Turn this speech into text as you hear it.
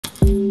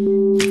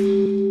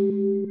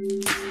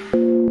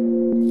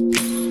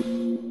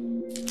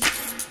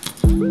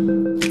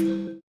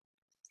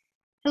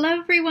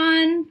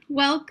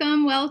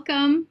Welcome,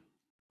 welcome.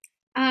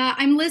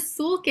 I'm Liz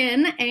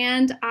Sulkin,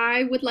 and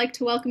I would like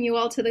to welcome you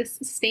all to the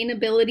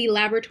Sustainability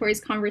Laboratories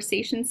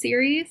Conversation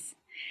Series.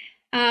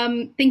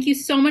 Thank you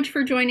so much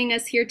for joining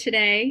us here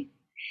today.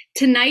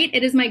 Tonight,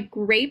 it is my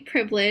great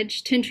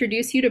privilege to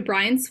introduce you to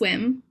Brian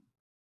Swimme.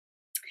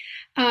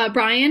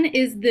 Brian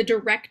is the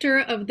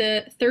director of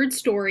the Third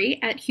Story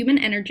at Human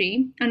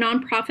Energy, a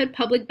nonprofit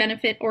public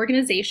benefit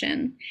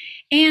organization,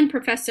 and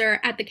professor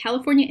at the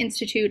California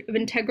Institute of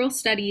Integral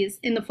Studies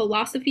in the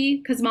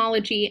Philosophy,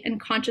 Cosmology, and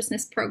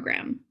Consciousness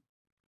program.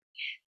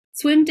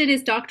 Swimme did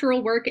his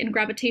doctoral work in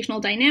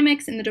gravitational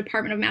dynamics in the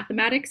Department of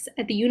Mathematics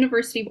at the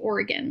University of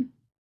Oregon.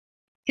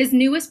 His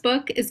newest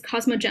book is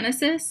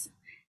Cosmogenesis,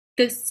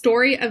 the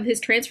story of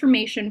his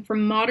transformation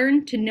from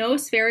modern to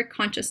noospheric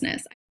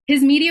consciousness.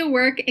 His media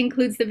work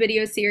includes the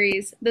video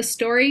series, The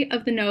Story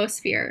of the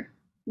Noosphere,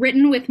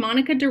 written with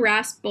Monica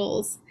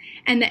DeRasp-Bowles,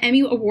 and the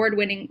Emmy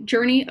Award-winning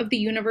Journey of the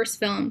Universe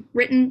film,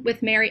 written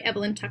with Mary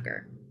Evelyn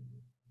Tucker.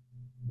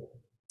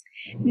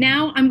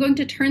 Now I'm going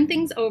to turn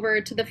things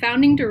over to the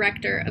founding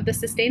director of the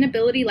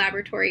Sustainability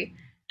Laboratory,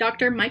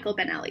 Dr. Michael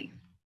Ben-Eli.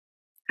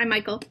 Hi,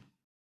 Michael.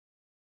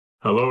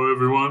 Hello,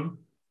 everyone.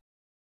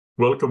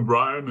 Welcome,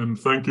 Brian, and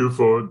thank you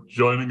for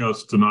joining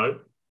us tonight.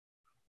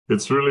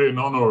 It's really an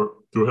honor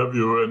to have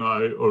you, and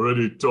I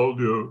already told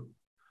you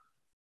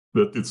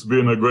that it's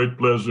been a great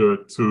pleasure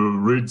to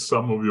read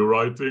some of your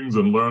writings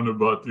and learn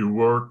about your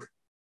work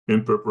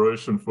in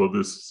preparation for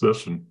this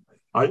session.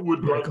 I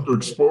would like to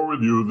explore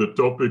with you the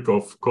topic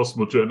of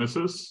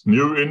cosmogenesis,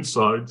 new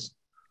insights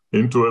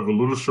into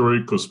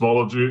evolutionary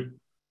cosmology,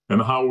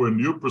 and how a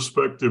new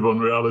perspective on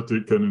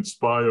reality can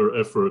inspire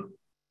effort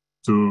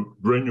to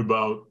bring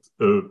about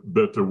a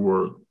better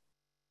world.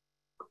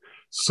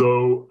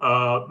 So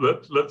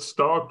let's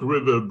start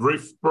with a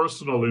brief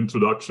personal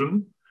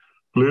introduction.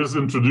 Please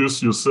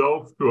introduce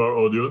yourself to our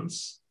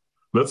audience.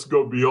 Let's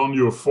go beyond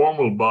your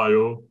formal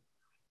bio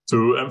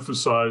to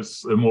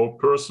emphasize a more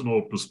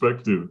personal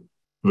perspective,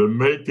 the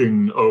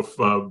making of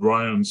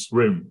Brian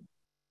Swimme.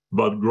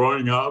 But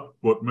growing up,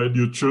 what made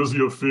you choose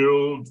your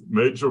field,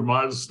 major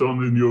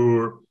milestone in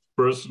your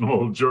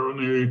personal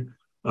journey,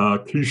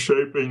 key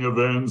shaping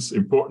events,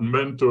 important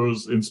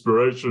mentors,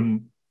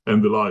 inspiration,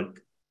 and the like.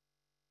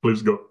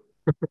 Please go.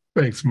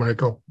 Thanks,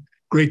 Michael.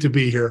 Great to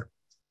be here.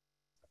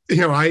 You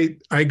know,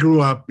 I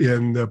grew up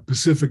in the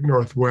Pacific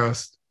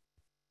Northwest,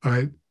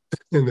 and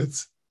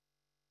it's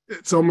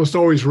almost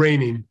always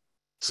raining.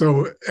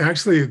 So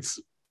actually,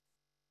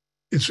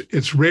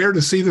 it's rare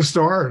to see the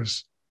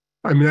stars.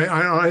 I mean,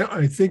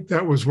 I think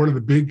that was one of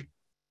the big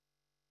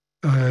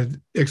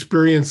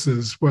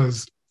experiences,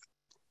 was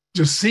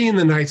just seeing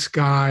the night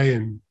sky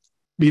and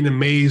being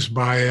amazed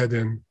by it.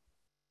 And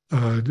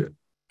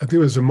I think it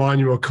was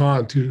Immanuel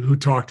Kant who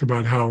talked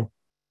about how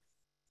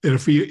that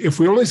if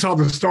we only saw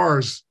the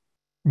stars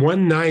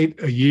one night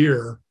a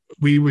year,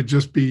 we would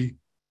just be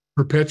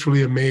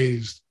perpetually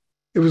amazed.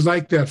 It was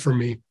like that for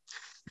me.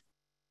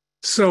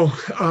 So,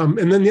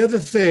 and then the other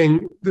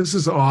thing, this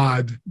is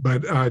odd,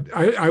 but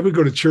I would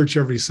go to church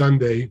every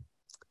Sunday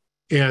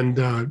and,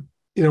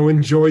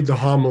 enjoyed the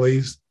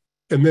homilies.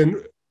 And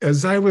then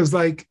as I was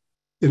like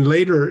in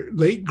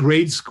late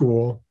grade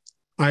school,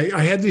 I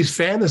had these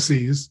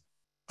fantasies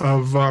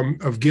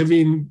of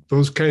giving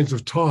those kinds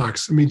of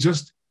talks. I mean,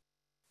 just,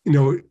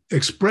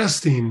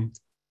 expressing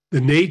the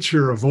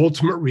nature of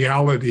ultimate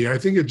reality. I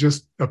think it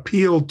just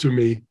appealed to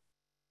me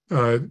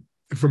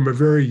from a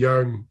very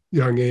young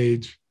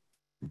age.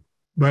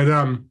 But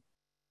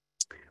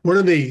one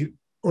of the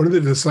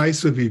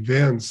decisive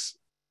events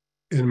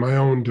in my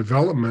own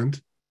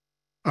development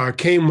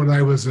came when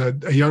I was a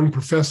young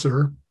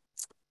professor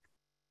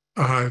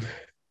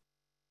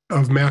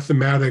of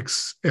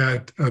mathematics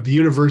at the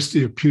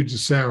University of Puget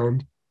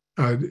Sound.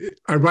 I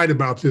write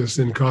about this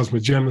in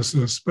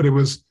Cosmogenesis, but it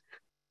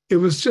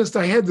was just,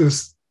 I had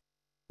this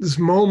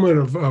moment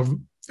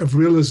of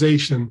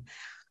realization.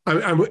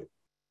 I'm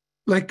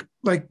like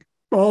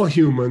all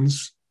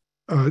humans,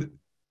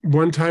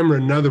 one time or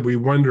another, we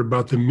wonder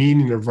about the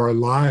meaning of our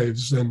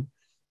lives.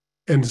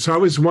 And so I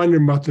was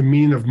wondering about the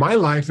meaning of my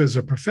life as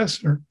a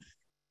professor.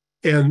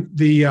 And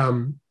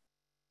the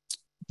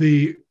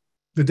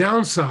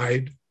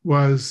downside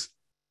was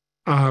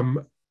I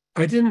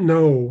didn't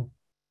know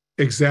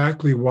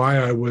exactly why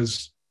I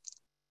was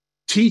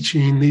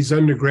teaching these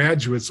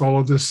undergraduates all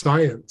of this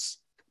science,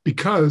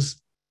 because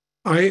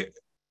I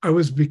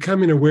was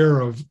becoming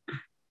aware of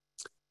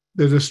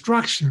the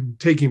destruction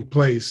taking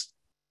place,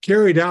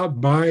 carried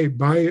out by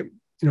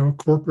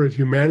corporate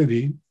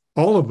humanity,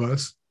 all of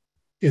us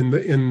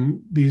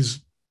in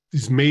these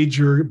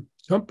major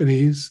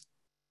companies,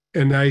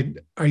 and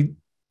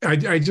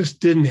I just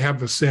didn't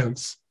have a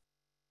sense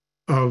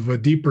of a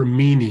deeper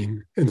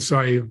meaning, and so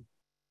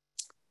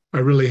I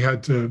really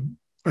had to.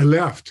 I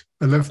left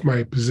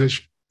my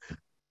position,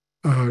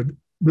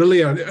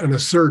 really on a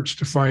search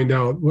to find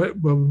out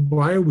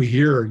why are we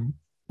here and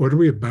what are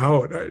we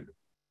about.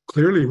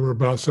 Clearly, we're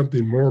about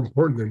something more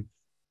important than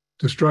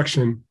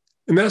destruction,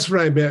 and that's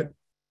when I met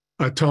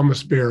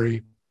Thomas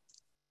Berry.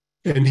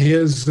 And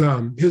his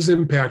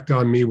impact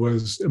on me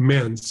was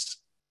immense.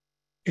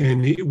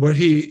 And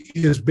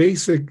his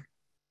basic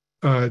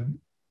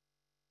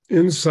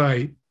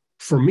insight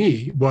for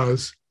me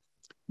was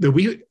that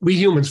we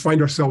humans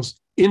find ourselves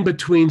in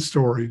between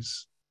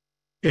stories.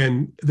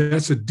 And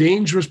that's a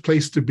dangerous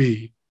place to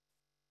be,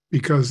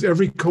 because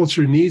every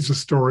culture needs a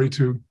story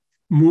to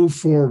move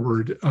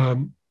forward.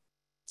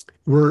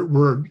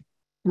 We're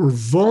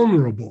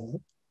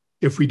vulnerable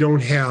if we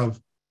don't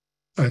have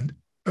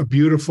a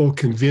beautiful,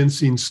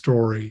 convincing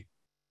story.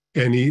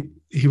 And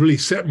he really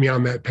set me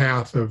on that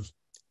path of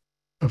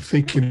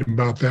thinking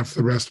about that for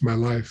the rest of my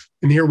life.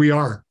 And here we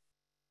are.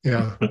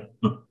 Yeah.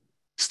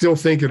 Still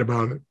thinking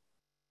about it.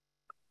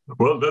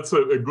 Well, that's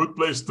a good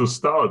place to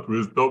start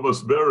with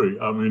Thomas Berry.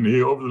 I mean,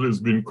 he obviously has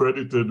been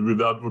credited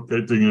with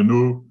advocating a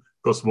new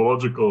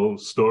cosmological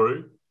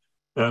story.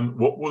 And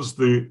what was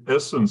the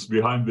essence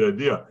behind the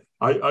idea?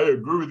 I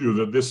agree with you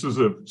that this is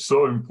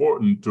so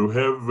important to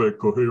have a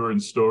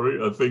coherent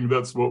story. I think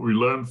that's what we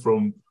learned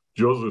from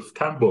Joseph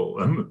Campbell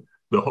and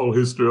the whole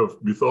history of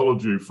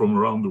mythology from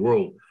around the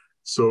world.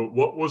 So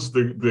what was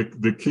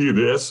the key,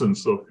 the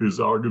essence of his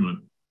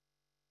argument?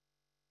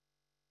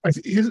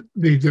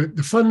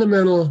 The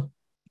fundamental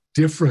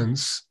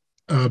difference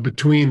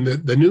between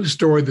the new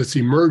story that's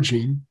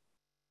emerging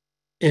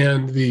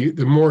and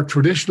the more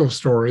traditional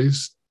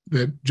stories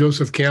that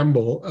Joseph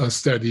Campbell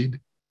studied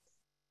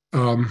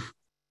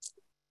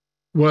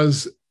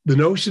was the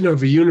notion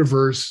of a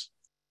universe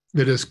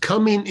that is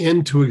coming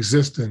into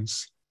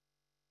existence,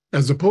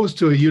 as opposed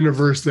to a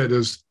universe that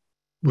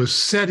was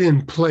set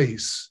in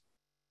place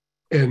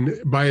and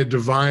by a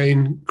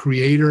divine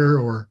creator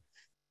or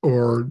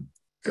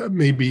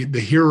maybe the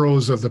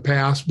heroes of the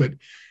past. But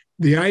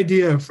the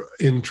idea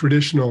in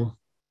traditional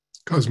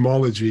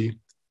cosmology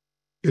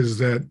is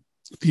that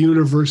the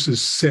universe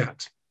is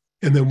set.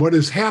 And then what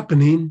is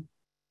happening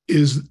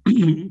is,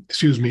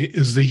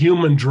 is the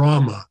human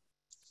drama.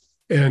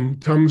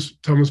 And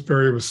Thomas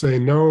Berry was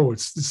saying, no,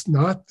 it's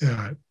not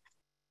that.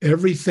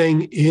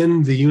 Everything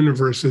in the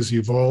universe is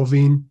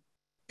evolving,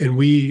 and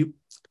we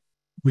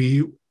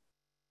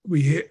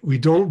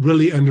don't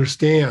really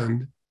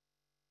understand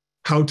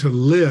how to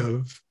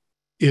live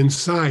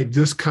inside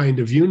this kind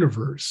of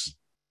universe.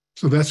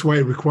 So that's why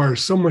it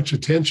requires so much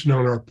attention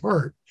on our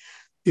part.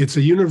 It's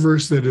a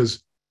universe that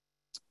is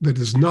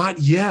not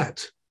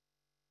yet.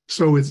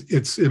 So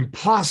it's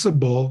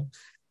impossible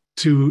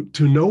to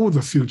know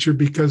the future,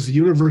 because the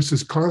universe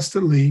is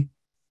constantly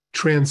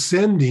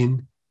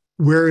transcending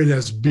where it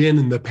has been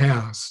in the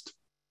past.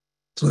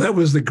 So that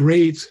was the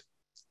great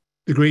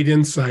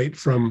insight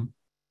from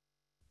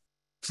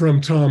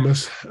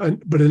Thomas.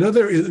 But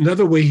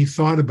another way he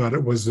thought about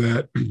it was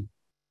that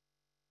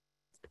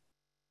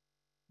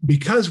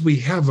because we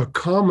have a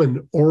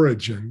common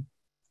origin,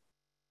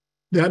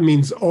 that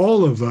means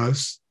all of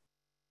us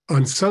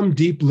on some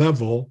deep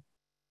level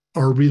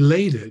are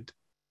related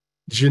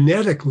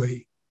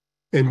genetically.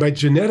 And by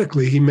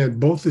genetically, he meant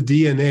both the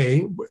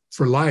DNA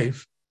for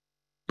life,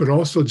 but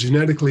also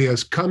genetically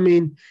as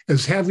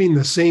having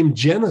the same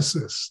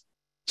genesis.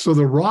 So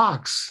the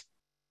rocks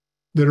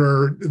that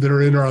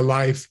are in our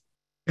life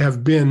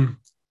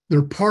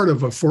they're part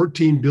of a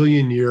 14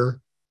 billion year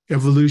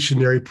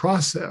evolutionary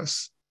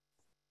process.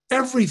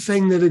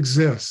 Everything that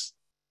exists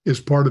is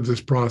part of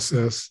this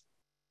process.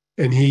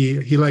 And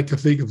he liked to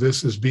think of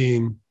this as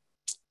being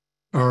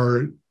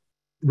our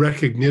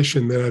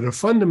recognition that at a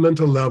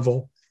fundamental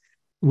level,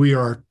 we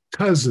are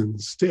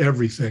cousins to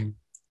everything.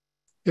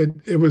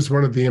 It was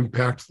one of the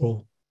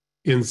impactful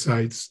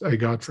insights I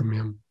got from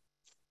him.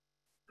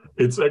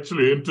 It's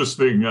actually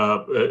interesting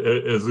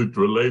as it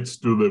relates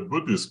to the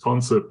Buddhist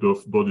concept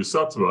of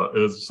bodhisattva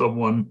as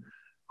someone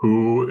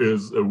who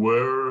is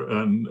aware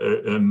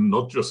and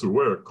not just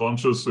aware,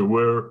 conscious,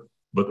 aware,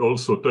 but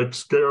also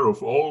takes care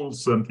of all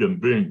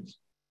sentient beings.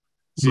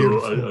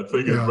 So I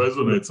think it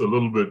resonates a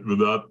little bit with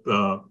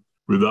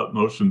that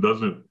notion,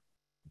 doesn't it?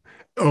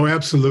 Oh,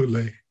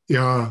 absolutely.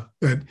 Yeah,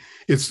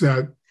 it's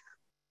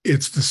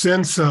the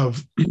sense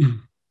of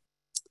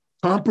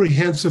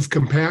comprehensive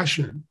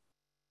compassion.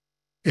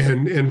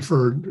 And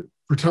for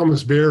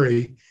Thomas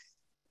Berry,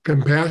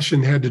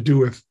 compassion had to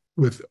do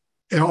with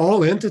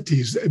all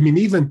entities. I mean,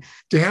 even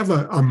to have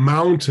a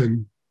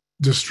mountain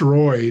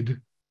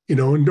destroyed, in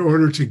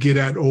order to get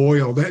at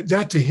oil,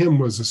 that to him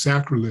was a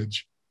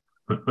sacrilege.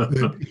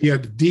 That he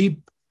had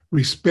deep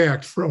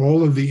respect for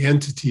all of the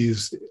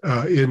entities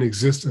in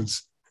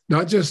existence,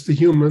 not just the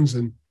humans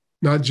and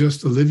not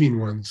just the living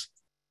ones.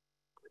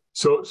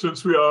 So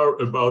since we are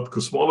about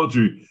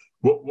cosmology,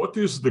 what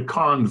is the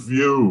current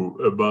view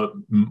about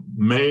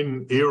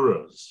main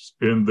eras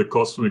in the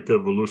cosmic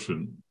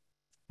evolution?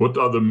 What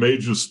are the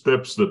major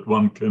steps that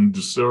one can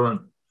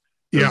discern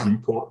as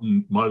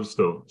important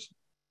milestones?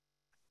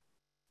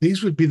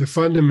 These would be the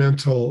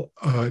fundamental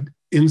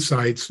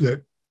insights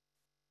that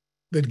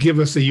give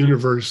us a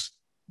universe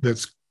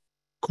that's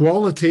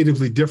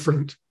qualitatively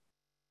different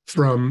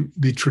from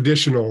the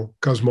traditional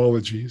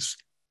cosmologies.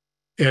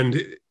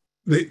 And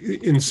we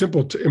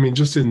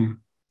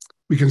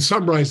can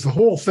summarize the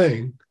whole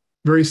thing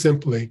very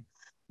simply,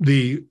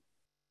 the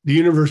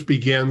universe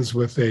begins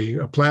with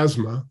a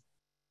plasma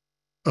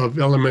of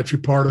elementary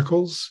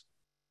particles.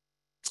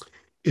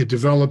 It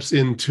develops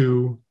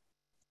into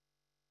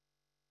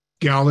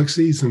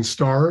galaxies and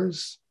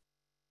stars.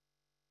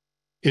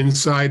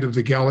 Inside of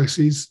the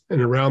galaxies and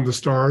around the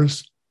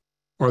stars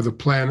are the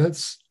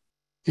planets,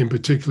 in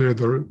particular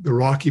the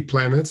rocky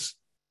planets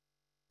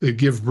that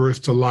give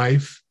birth to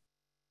life.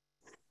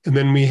 And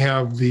then we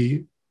have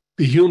the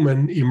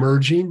human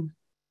emerging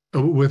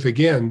with,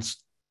 again,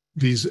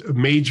 these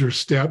major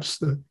steps,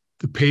 the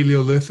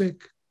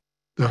Paleolithic,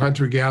 the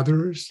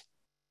hunter-gatherers,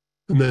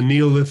 and the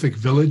Neolithic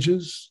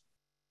villages,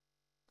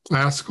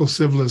 classical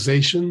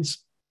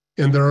civilizations,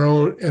 and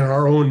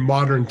our own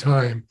modern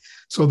time.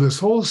 So this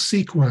whole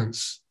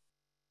sequence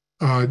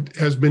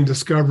has been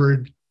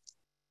discovered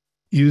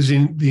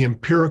using the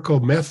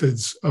empirical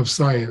methods of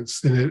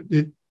science,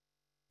 and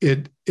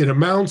it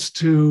amounts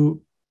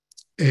to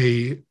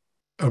a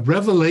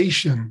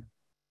revelation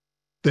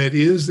that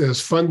is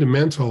as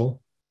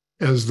fundamental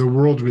as the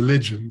world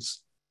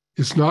religions.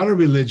 It's not a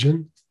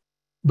religion,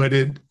 but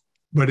it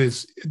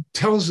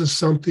tells us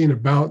something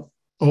about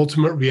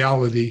ultimate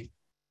reality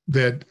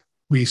that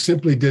we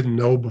simply didn't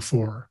know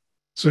before.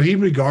 So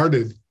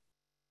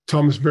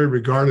Thomas Berry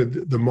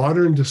regarded the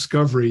modern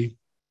discovery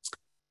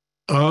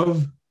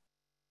of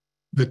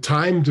the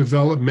time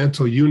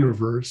developmental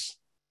universe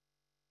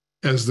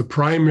as the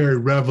primary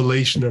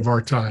revelation of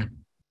our time.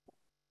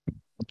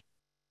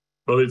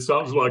 Well, it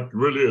sounds like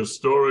really a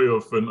story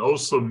of an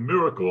awesome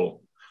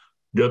miracle,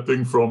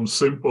 getting from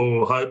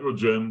simple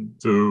hydrogen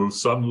to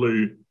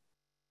suddenly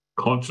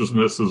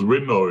consciousness as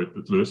we know it,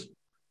 at least.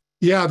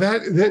 Yeah,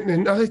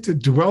 and I like to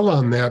dwell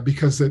on that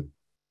because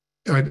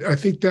I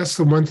think that's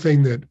the one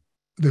thing that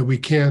we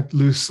can't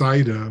lose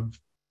sight of,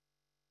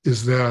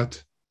 is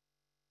that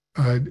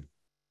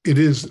it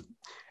is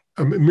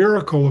a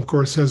miracle, of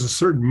course, has a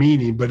certain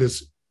meaning, but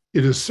it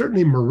is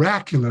certainly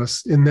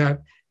miraculous in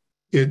that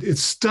it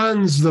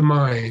stuns the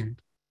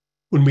mind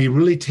when we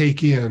really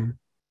take in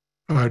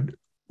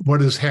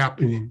what is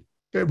happening.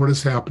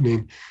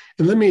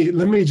 And let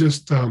me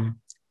just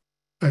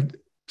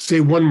say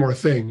one more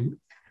thing.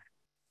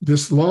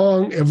 This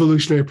long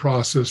evolutionary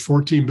process,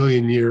 14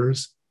 billion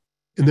years,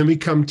 and then we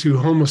come to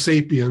Homo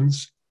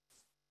sapiens,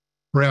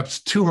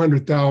 perhaps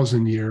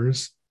 200,000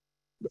 years.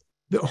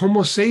 The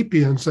Homo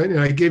sapiens, and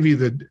I give you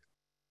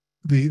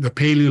the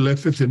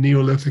Paleolithic, the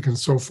Neolithic, and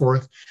so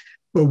forth,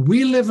 but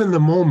we live in the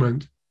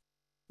moment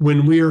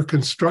when we are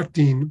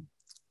constructing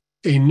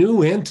a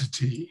new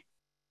entity,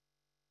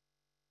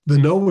 the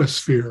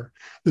noosphere.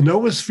 The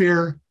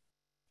noosphere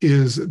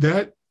is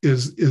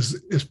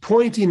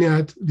pointing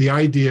at the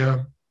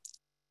idea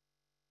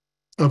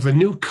of a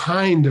new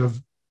kind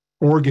of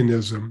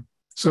organism,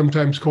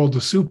 sometimes called the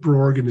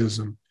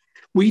superorganism.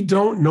 We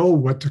don't know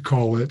what to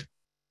call it.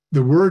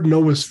 The word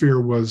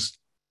noosphere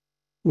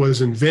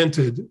was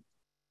invented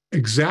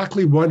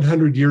exactly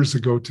 100 years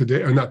ago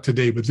today, or not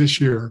today, but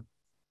this year,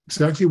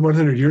 exactly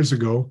 100 years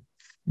ago,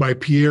 by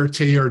Pierre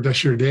Teilhard de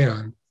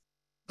Chardin,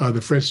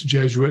 the French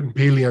Jesuit and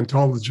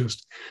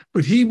paleontologist.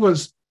 But he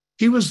was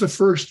the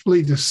first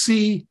really to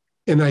see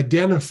and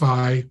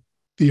identify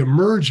the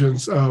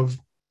emergence of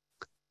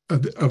a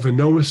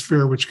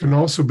noosphere, which can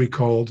also be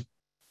called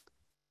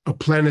a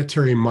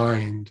planetary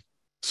mind.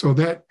 So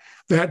that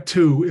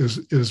too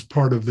is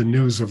part of the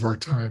news of our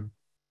time.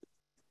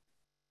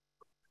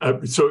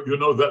 So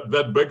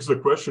that begs the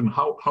question: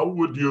 how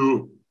would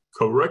you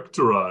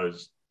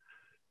characterize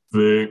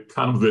the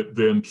kind of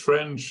the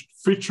entrenched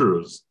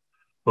features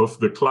of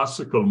the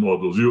classical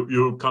models?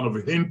 You kind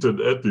of hinted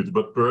at it,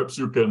 but perhaps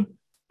you can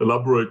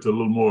elaborate a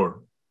little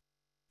more.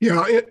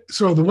 Yeah.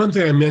 So the one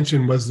thing I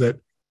mentioned was that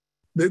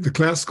the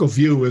classical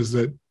view is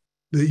that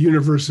the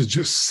universe is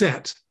just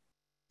set.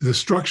 The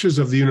structures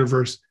of the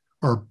universe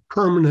are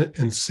permanent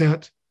and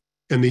set,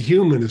 and the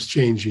human is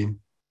changing.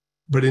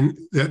 But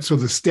so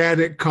the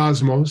static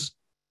cosmos,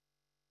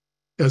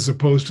 as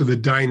opposed to the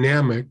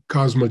dynamic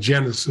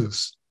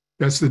cosmogenesis,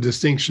 that's the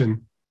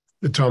distinction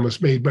that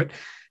Thomas made. But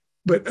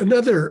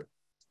another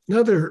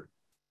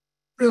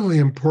really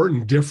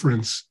important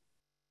difference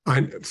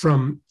I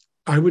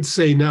would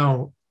say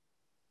now,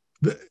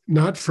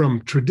 not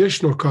from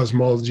traditional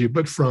cosmology,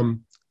 but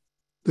from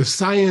the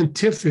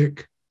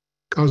scientific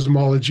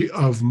cosmology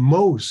of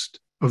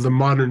most of the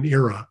modern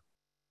era.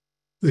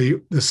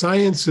 The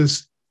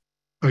sciences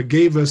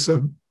gave us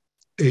a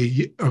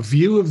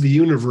view of the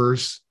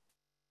universe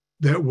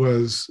that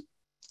was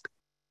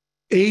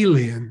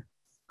alien,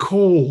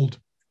 cold,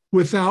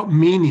 without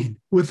meaning,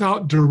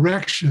 without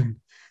direction.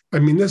 I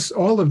mean,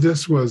 all of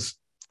this was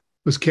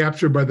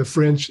captured by the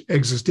French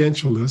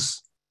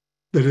existentialists.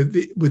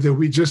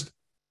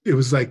 It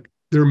was like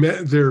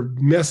their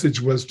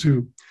message was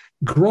to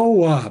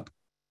grow up.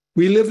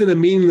 We live in a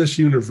meaningless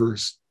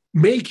universe.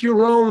 Make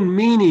your own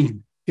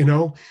meaning,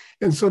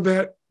 And so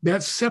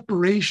that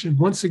separation,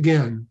 once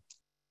again,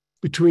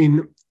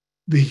 between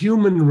the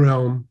human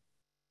realm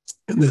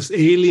and this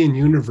alien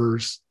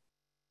universe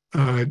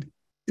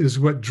is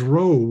what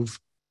drove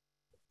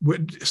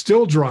what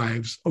still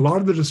drives a lot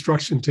of the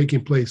destruction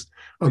taking place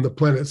on the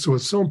planet. So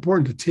it's so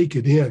important to take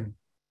it in.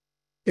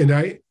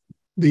 And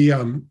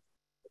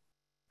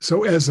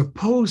so as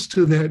opposed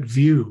to that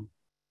view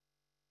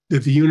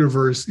that the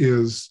universe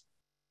is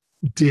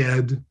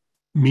dead,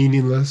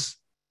 meaningless,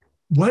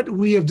 what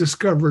we have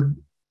discovered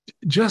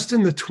just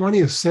in the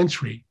 20th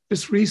century,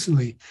 just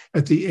recently,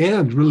 at the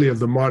end really of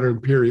the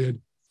modern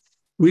period,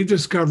 we've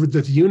discovered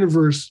that the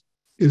universe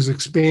is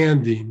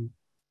expanding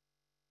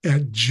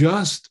at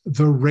just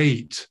the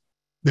rate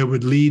that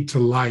would lead to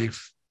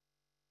life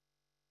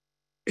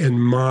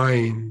and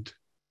mind.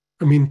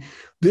 I mean,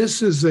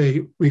 this is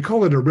we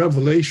call it a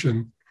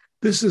revelation.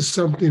 This is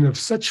something of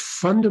such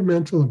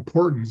fundamental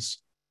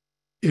importance.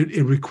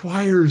 It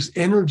requires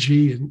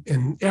energy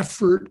and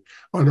effort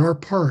on our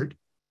part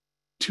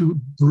to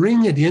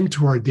bring it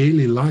into our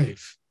daily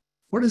life.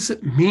 What does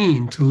it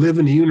mean to live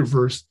in a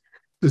universe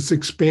that's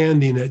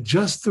expanding at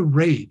just the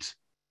rate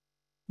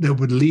that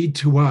would lead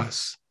to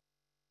us?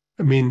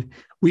 I mean,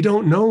 we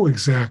don't know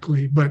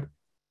exactly, but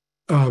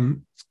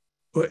one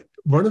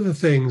of the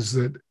things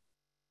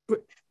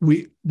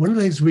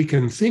we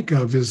can think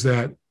of is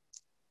that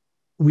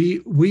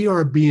we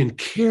are being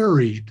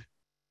carried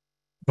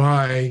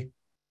by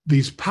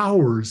these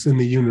powers in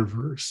the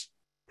universe.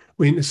 I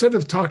mean, instead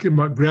of talking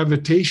about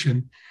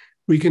gravitation,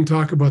 we can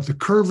talk about the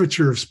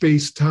curvature of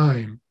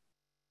space-time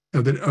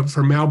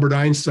from Albert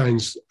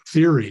Einstein's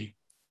theory.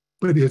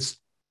 But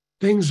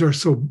things are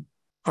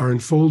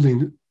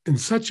unfolding in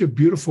such a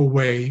beautiful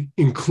way,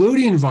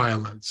 including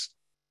violence,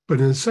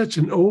 but in such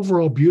an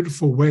overall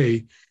beautiful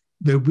way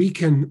that we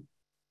can,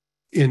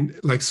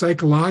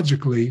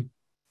 psychologically,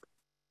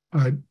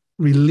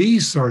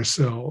 release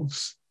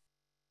ourselves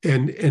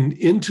and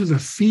into the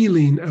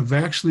feeling of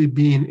actually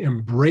being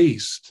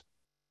embraced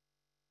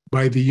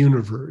by the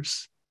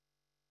universe.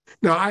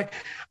 Now,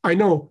 I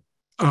know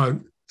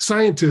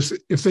scientists,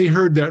 if they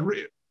heard that,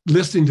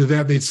 listening to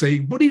that, they'd say,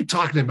 "What are you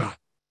talking about?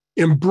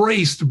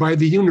 Embraced by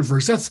the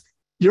universe? That's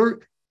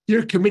you're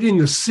committing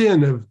the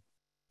sin of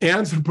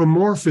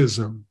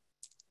anthropomorphism."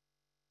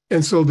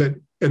 And so that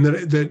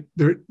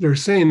they're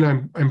saying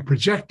I'm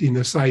projecting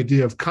this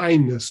idea of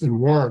kindness and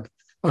warmth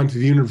onto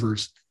the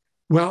universe.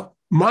 Well,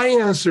 my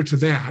answer to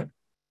that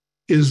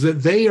is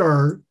that they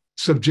are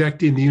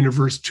subjecting the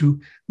universe to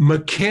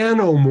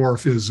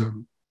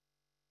mechanomorphism.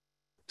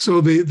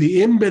 So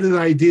the embedded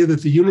idea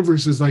that the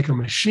universe is like a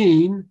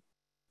machine,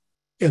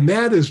 and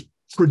that is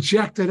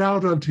projected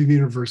out onto the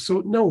universe.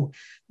 So no,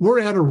 we're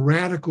at a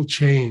radical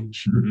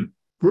change.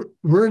 Mm-hmm.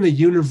 We're in a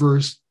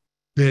universe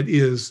that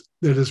is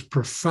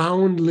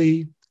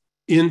profoundly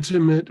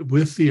intimate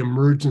with the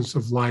emergence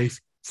of life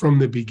from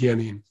the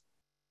beginning.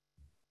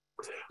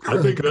 I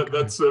think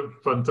that's a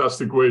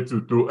fantastic way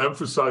to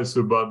emphasize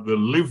about the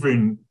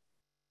living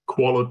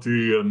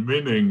quality and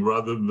meaning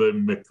rather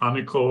than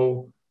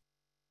mechanical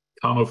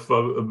kind of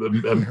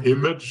an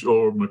image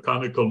or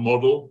mechanical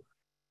model.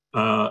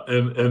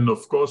 And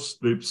of course,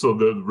 the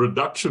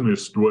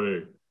reductionist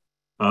way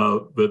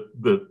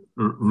that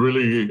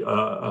really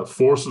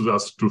forces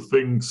us to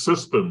think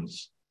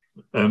systems,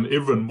 and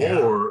even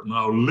more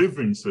now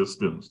living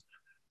systems,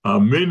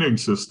 meaning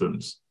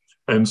systems,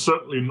 and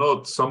certainly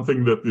not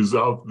something that is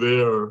out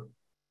there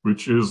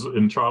which is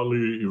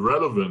entirely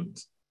irrelevant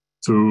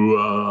to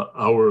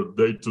our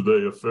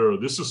day-to-day affair.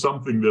 This is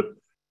something that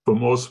for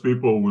most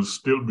people will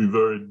still be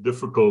very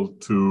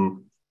difficult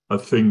to, I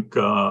think,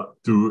 to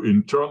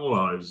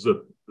internalize,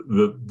 that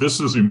this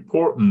is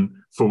important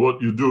for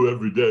what you do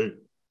every day.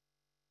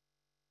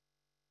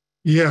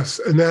 Yes,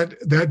 and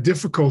that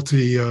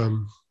difficulty,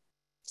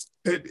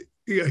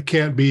 it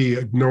can't be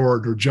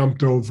ignored or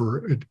jumped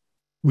over.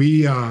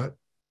 We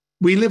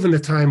live in a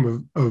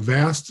time of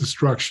vast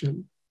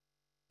destruction,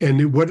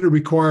 and what it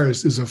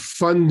requires is a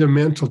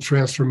fundamental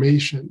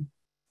transformation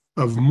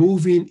of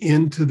moving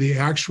into the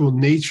actual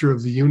nature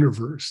of the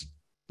universe,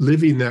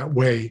 living that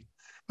way.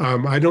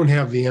 I don't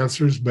have the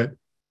answers, but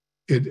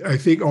I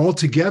think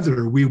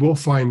altogether we will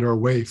find our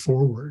way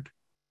forward.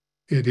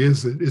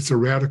 It's a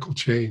radical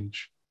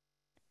change.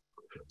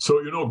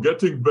 So,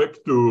 getting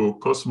back to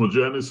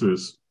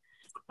cosmogenesis,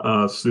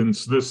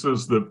 since this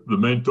is the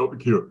main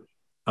topic here,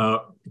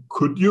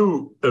 could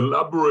you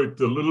elaborate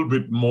a little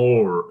bit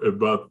more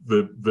about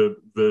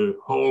the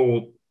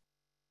whole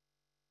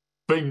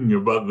thing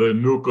about the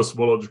new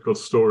cosmological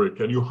story?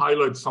 Can you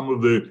highlight some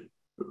of the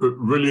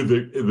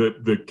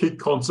key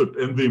concept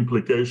and the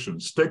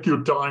implications? Take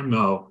your time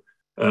now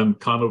and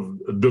kind of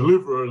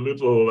deliver a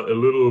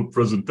little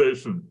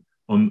presentation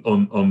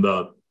on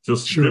that,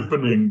 just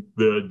deepening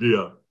the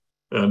idea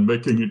and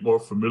making it more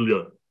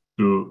familiar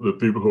to the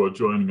people who are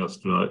joining us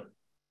tonight.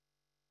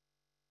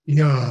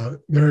 Yeah,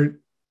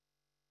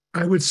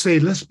 I would say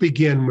let's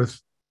begin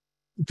with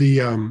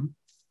the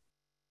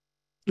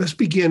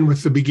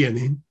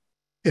beginning,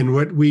 and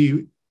what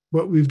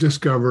we've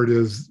discovered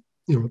is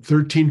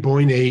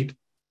 13.8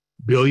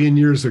 billion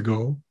years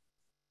ago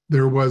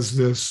there was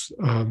this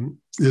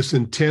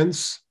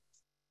intense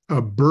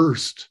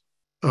burst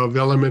of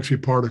elementary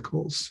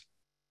particles,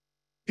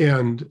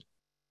 and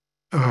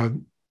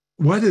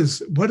what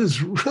is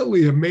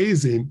really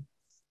amazing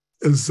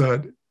is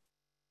that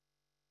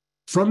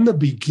from the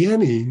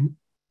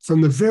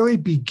very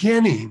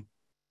beginning,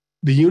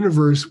 the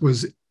universe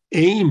was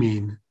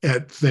aiming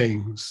at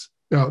things.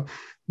 Now,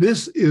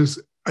 this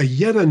is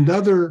yet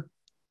another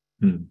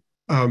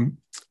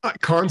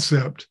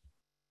concept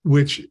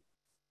which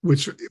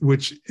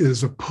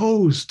is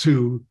opposed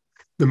to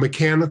the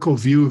mechanical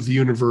view of the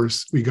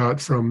universe we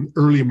got from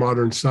early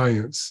modern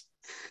science.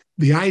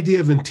 The idea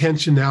of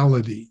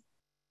intentionality.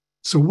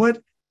 So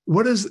what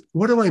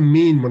do I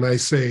mean when I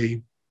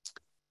say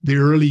the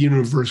early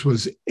universe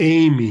was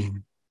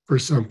aiming for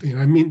something?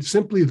 I mean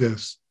simply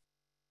this,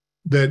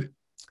 that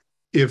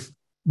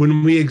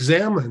when we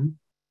examine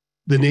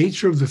the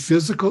nature of the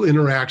physical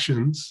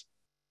interactions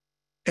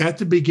at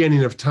the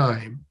beginning of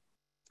time,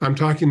 I'm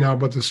talking now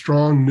about the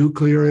strong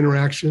nuclear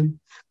interaction,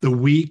 the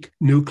weak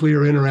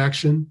nuclear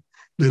interaction,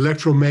 the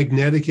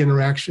electromagnetic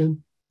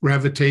interaction,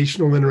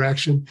 gravitational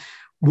interaction.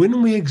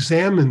 When we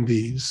examine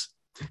these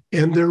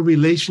and their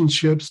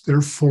relationships,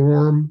 their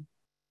form,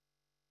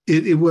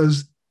 it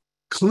was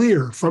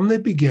clear from the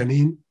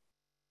beginning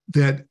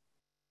that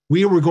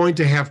we were going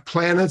to have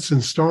planets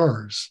and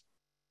stars.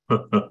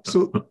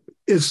 So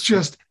it's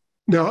just,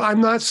 now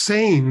I'm not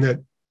saying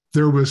that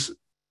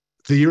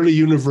the early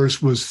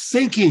universe was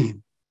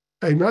thinking.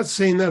 I'm not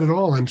saying that at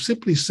all. I'm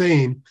simply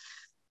saying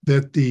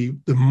that the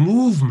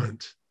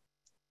movement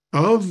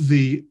of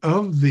the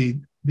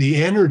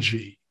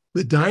energy,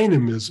 the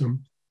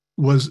dynamism,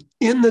 was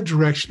in the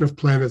direction of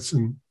planets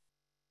and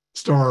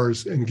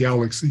stars and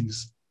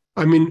galaxies.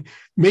 I mean,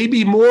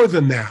 maybe more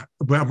than that,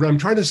 but I'm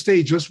trying to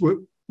stay just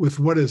with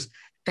what is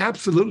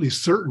absolutely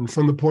certain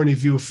from the point of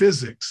view of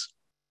physics.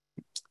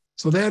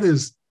 So that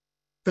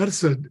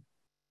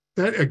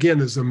again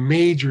is a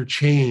major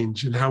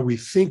change in how we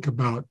think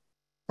about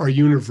our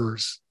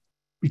universe,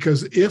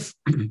 because if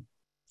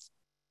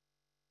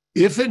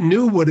it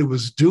knew what it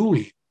was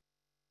doing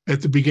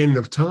at the beginning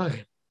of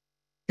time,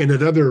 and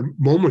at other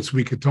moments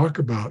we could talk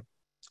about,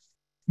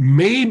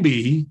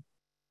 maybe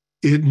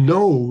it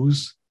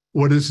knows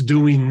what it's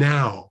doing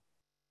now.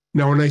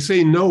 Now, when I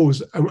say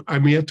knows, I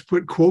may have to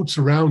put quotes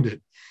around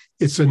it.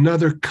 It's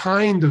another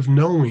kind of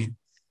knowing.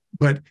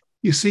 But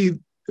you see,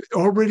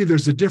 already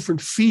there's a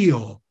different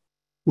feel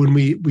when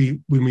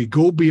we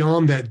go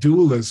beyond that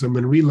dualism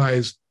and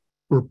realize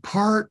we're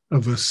part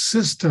of a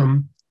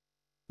system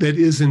that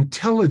is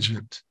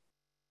intelligent.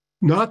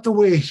 Not the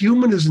way a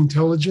human is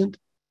intelligent,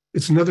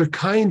 it's another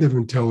kind of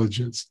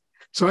intelligence.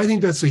 So I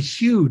think that's a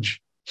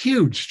huge,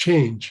 huge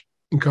change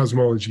in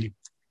cosmology.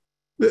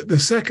 The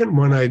second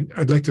one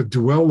I'd like to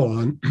dwell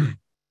on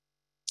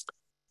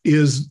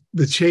is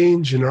the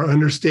change in our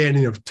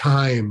understanding of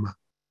time.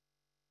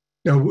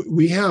 Now,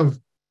 we have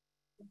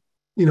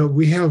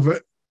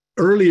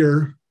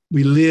earlier,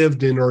 we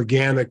lived in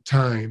organic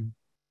time.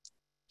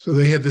 So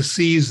they had the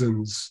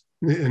seasons,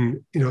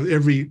 and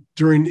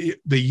during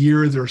the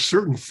year, there are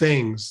certain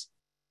things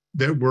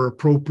that were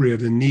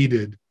appropriate and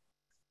needed.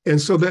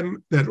 And so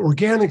that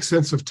organic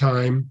sense of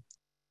time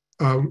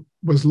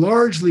was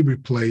largely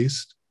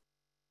replaced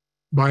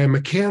by a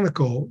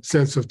mechanical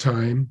sense of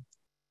time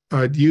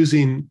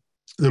using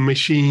the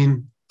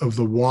machine of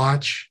the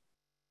watch.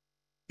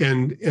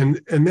 And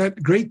that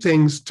great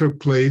things took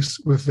place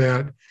with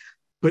that.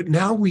 But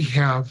now we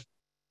have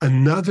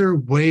another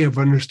way of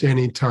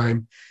understanding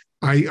time.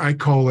 I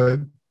call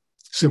it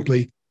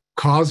simply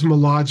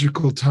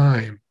cosmological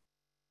time.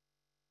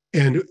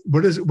 And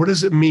what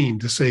does it mean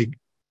to say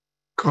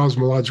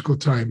cosmological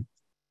time?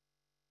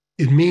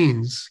 It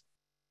means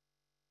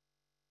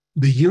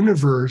the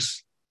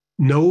universe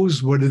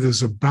knows what it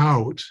is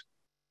about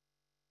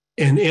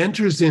and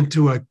enters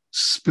into a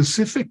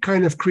specific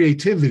kind of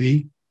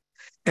creativity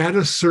at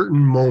a certain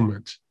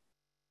moment.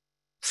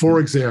 For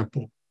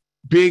example,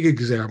 big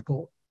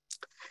example,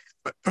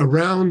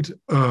 around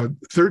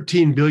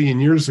 13 billion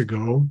years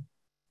ago,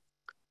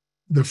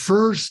 the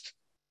first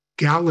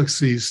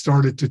galaxies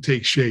started to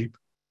take shape.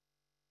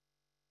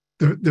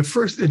 The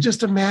first, and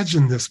just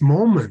imagine this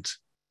moment.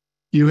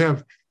 You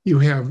have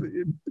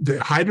the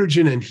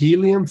hydrogen and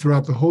helium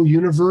throughout the whole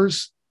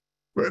universe.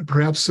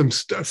 Perhaps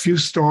a few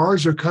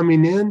stars are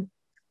coming in,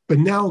 but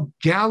now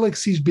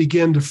galaxies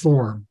begin to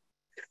form.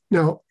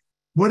 Now,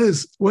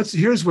 here's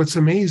what's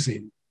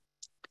amazing.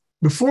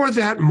 Before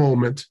that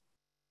moment,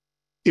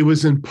 it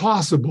was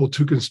impossible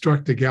to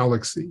construct a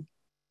galaxy.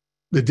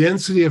 The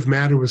density of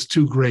matter was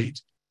too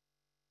great.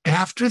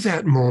 After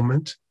that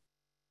moment,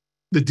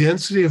 the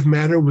density of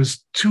matter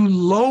was too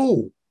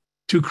low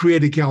to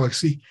create a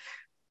galaxy.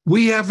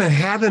 We haven't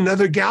had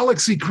another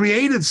galaxy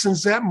created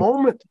since that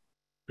moment.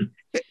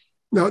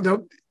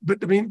 No,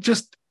 but I mean,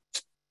 just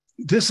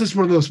this is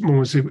one of those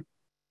moments.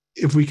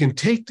 If we can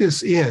take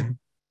this in,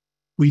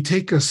 we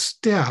take a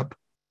step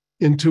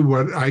into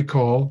what I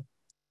call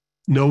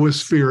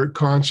noospheric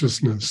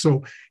consciousness.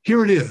 So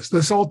here it is.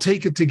 Let's all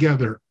take it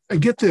together.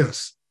 And get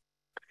this.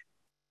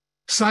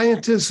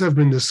 Scientists have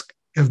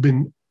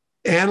been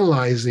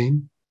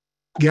analyzing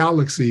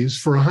galaxies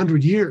for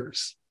 100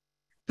 years,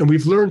 and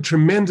we've learned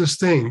tremendous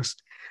things.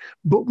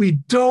 but we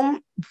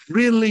don't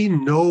really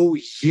know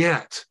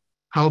yet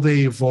how they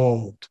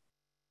evolved.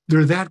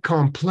 They're that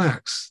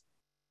complex.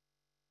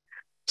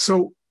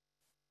 So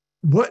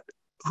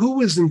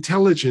who is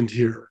intelligent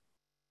here?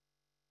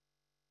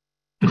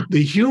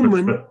 The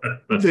human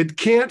that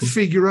can't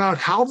figure out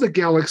how the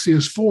galaxy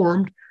is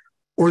formed,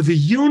 or the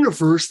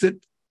universe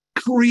that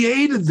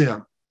created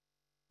them?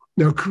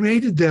 Now,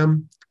 created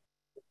them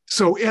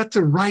so at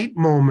the right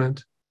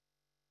moment,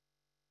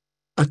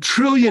 1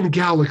 trillion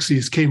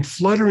galaxies came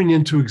fluttering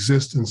into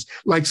existence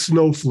like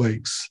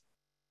snowflakes.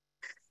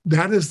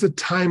 That is the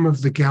time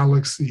of the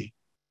galaxy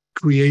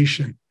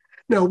creation.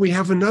 Now, we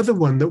have another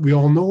one that we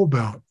all know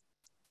about,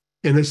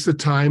 and it's the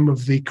time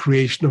of the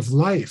creation of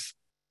life.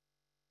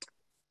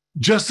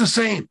 Just the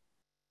same.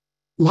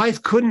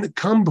 Life couldn't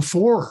come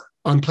before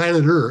on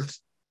planet Earth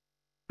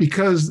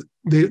because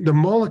the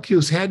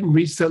molecules hadn't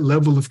reached that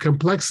level of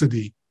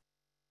complexity.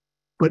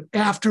 But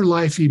after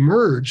life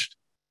emerged,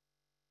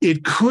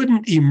 it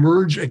couldn't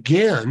emerge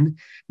again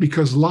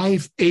because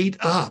life ate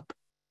up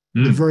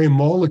the very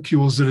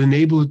molecules that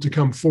enabled it to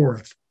come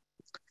forth.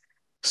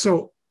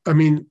 So, I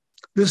mean,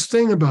 this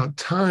thing about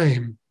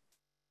time,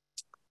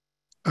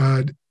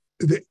 in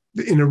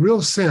a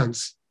real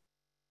sense,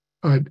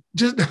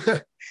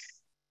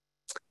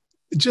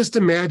 just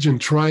imagine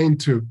trying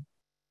to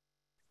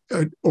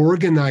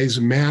organize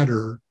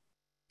matter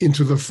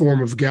into the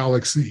form of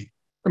galaxy.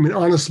 I mean,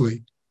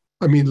 honestly,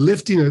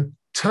 lifting a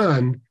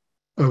ton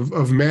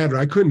of matter,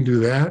 I couldn't do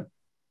that.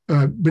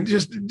 But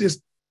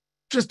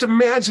just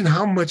imagine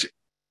how much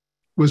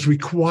was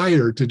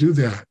required to do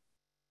that.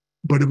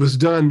 But it was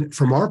done,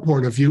 from our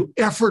point of view,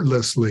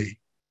 effortlessly.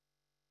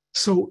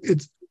 So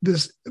it's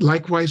this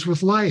likewise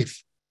with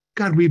life.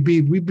 God, we'd be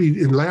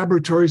in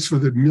laboratories for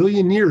the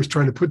million years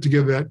trying to put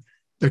together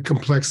that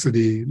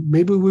complexity.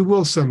 Maybe we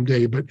will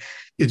someday, but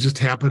it just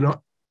happened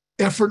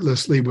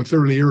effortlessly with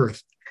early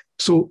Earth.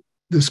 So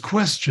this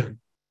question,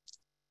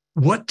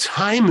 what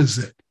time is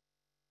it?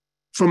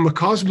 From a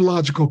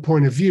cosmological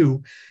point of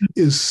view,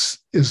 is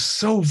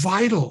so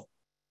vital,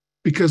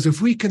 because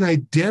if we can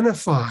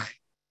identify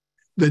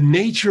the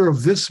nature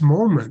of this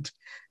moment,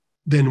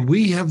 then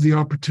we have the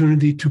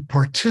opportunity to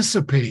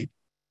participate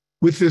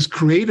with this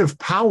creative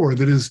power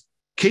that is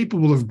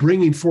capable of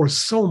bringing forth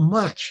so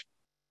much.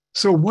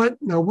 So what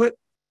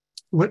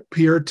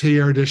Pierre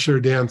Teilhard de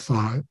Chardin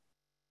thought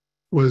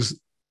was,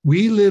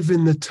 we live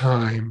in the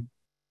time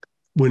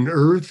when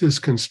Earth is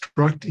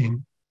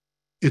constructing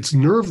its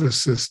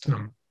nervous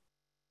system.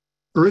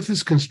 Earth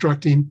is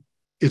constructing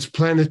its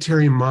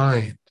planetary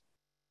mind,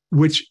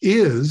 which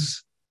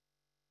is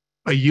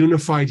a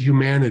unified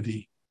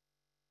humanity.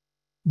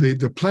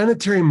 The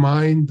planetary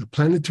mind, the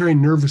planetary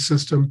nervous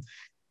system,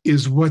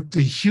 is what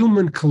the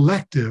human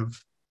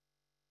collective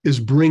is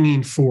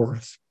bringing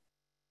forth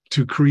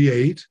to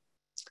create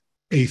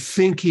a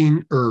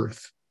thinking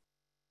Earth.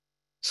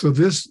 So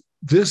this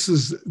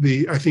is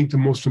I think the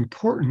most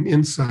important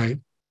insight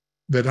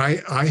that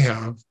I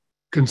have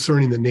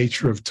concerning the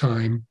nature of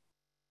time.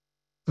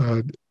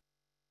 I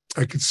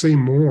could say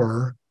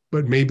more,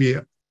 but maybe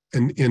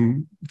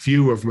in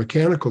view of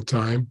mechanical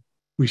time,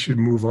 we should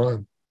move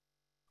on.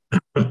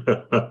 Well,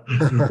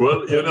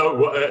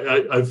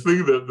 I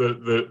think that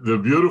the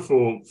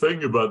beautiful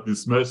thing about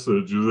this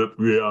message is that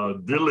we are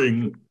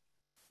dealing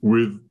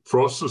with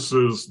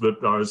processes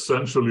that are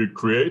essentially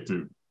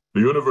creative. The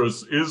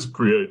universe is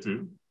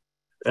creative,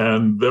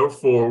 and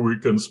therefore we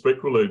can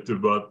speculate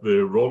about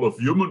the role of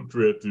human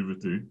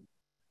creativity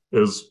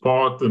as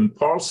part and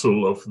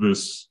parcel of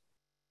this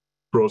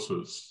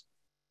process.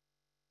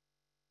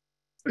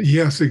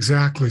 Yes,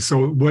 exactly.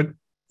 So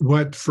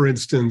what, for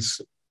instance,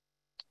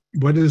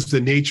 what is the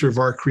nature of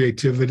our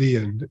creativity,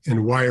 and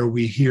why are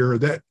we here?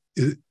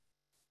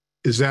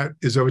 Is that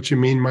what you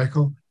mean,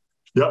 Michael?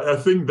 Yeah, I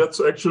think that's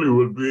actually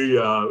would be,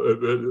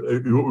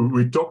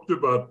 we talked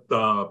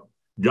about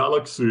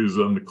galaxies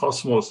and the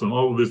cosmos and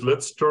all of this.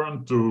 Let's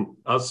turn to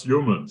us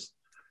humans,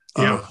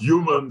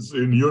 humans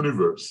in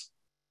universe.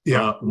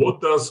 Yeah. What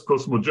does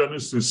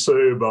cosmogenesis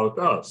say about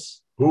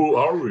us? Who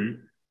are we?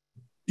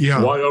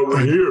 Yeah. Why are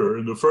we here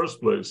in the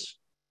first place?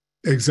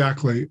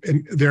 Exactly.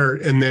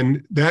 And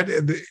then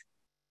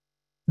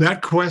that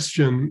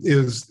question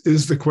is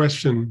the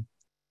question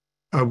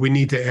we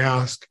need to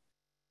ask.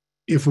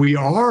 If we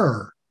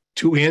are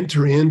to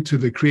enter into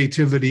the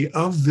creativity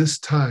of this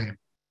time,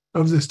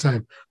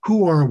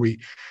 who are we?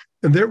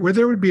 And there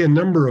would be a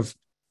number of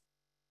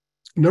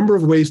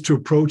ways to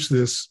approach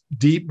this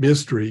deep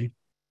mystery.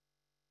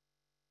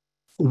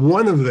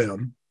 One of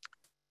them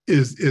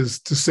is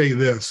to say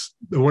this,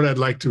 the one I'd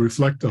like to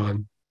reflect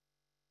on.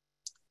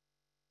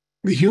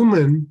 The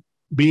human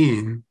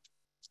being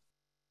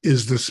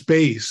is the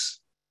space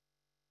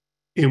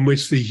in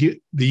which the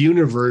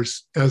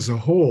universe as a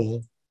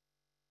whole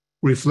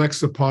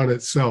reflects upon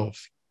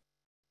itself.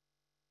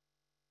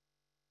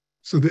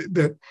 So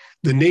that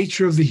the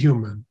nature of the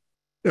human,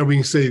 now we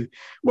can say,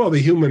 well, the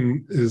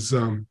human is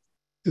an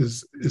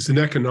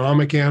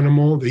economic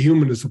animal. The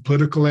human is a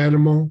political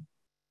animal.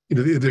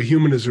 The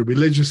human is a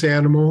religious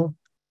animal.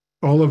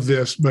 All of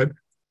this, but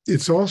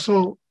it's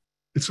also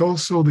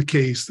the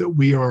case that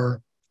we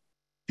are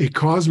a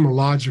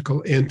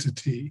cosmological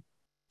entity.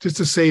 Just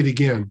to say it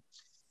again,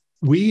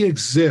 we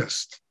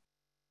exist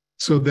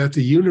so that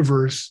the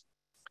universe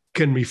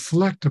can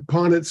reflect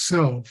upon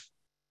itself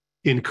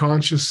in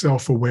conscious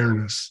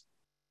self-awareness.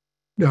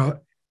 Now,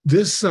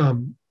 this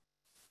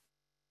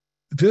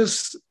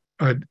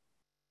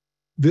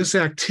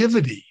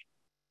activity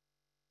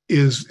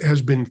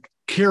has been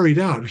carried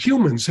out.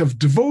 Humans have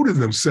devoted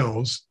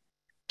themselves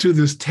to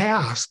this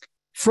task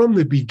from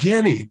the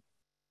beginning.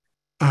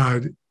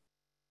 And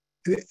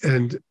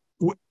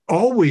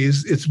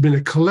always it's been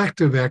a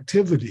collective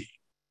activity.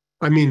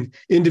 I mean,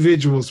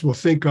 individuals will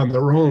think on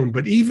their own,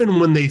 but even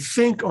when they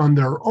think on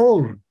their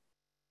own,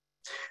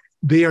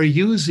 they are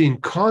using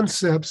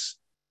concepts,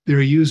 they're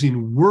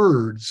using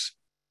words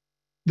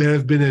that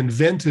have been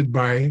invented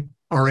by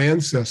our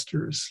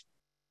ancestors.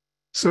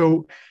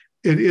 So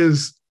it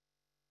is,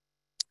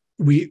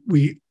 in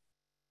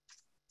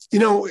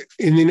the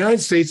United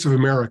States of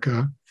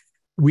America,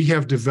 we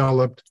have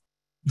developed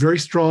very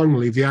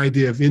strongly the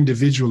idea of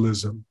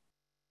individualism.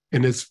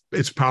 And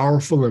it's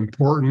powerful,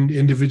 important.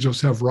 Individuals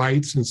have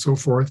rights and so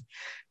forth.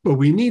 But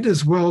we need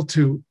as well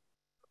to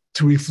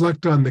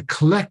reflect on the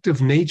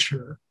collective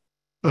nature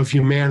of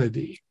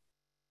humanity.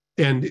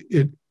 And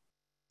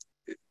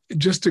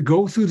just to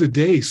go through the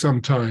day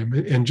sometime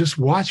and just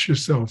watch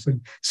yourself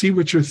and see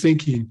what you're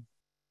thinking.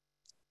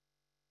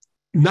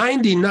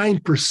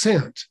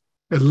 99%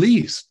 at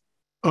least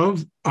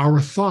of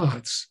our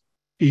thoughts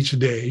each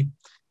day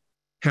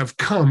have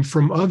come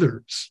from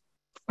others.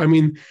 I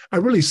mean, I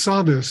really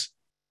saw this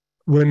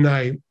when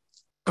I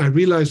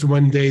realized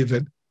one day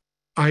that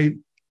I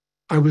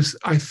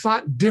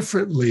thought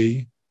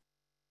differently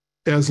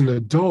as an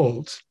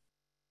adult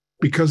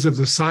because of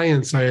the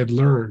science I had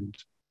learned.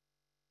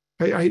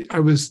 I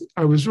was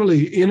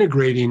really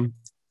integrating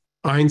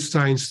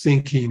Einstein's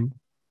thinking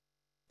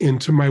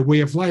into my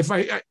way of life.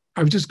 I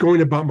was just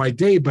going about my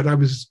day, but I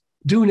was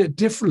doing it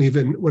differently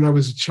than when I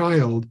was a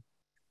child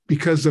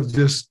because of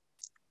this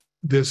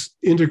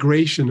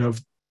integration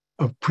of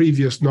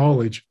previous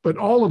knowledge. But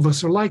all of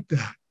us are like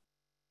that.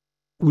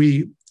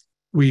 We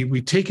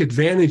take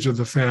advantage of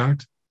the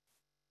fact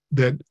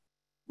that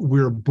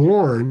we're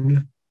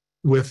born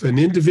with an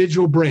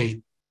individual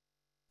brain,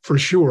 for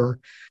sure,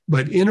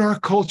 but in our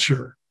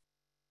culture,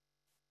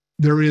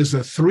 there is a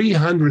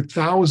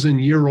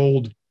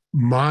 300,000-year-old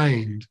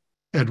mind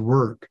at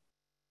work.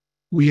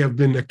 We have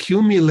been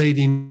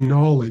accumulating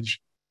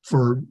knowledge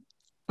for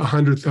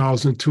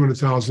 100,000,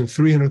 200,000,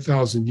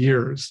 300,000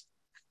 years.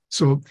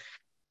 So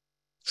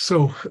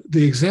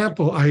the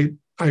example I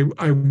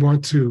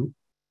want to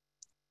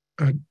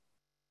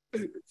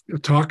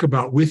talk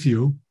about with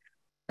you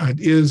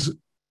is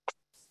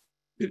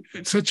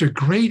such a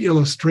great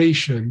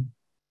illustration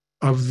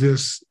of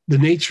the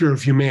nature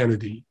of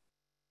humanity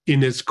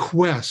in its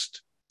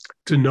quest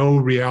to know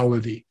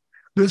reality.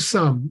 This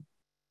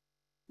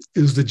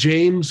is the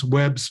James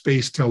Webb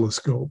Space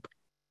Telescope,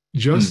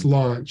 just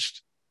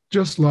launched,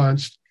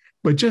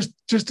 but just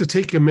to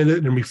take a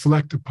minute and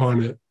reflect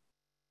upon it.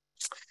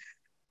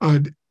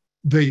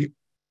 The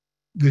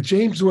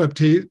James Webb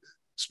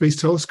Space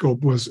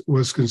Telescope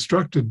was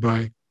constructed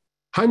by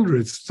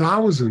hundreds,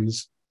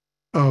 thousands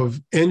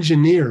of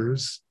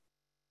engineers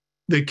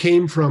that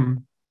came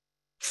from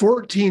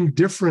 14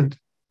 different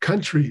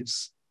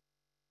countries.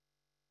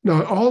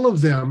 Now, all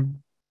of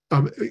them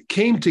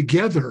came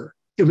together.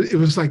 It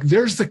was like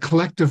there's the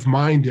collective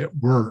mind at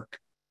work,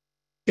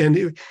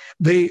 and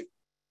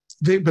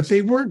but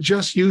they weren't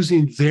just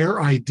using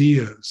their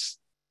ideas.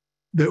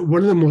 That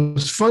one of the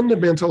most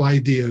fundamental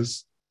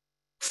ideas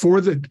for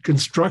the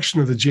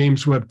construction of the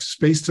James Webb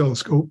Space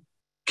Telescope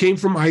came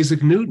from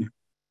Isaac Newton.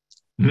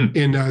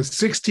 In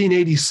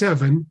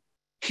 1687,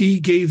 he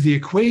gave the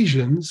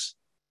equations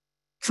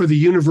for the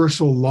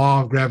universal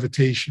law of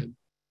gravitation.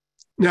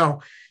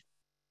 Now,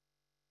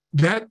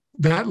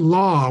 that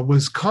law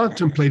was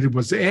contemplated,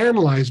 was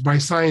analyzed by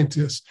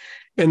scientists,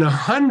 and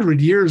 100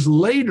 years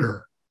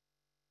later,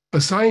 a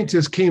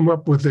scientist came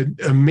up with an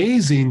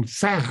amazing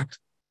fact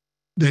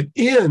that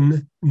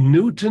in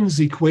Newton's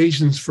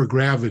equations for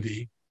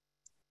gravity,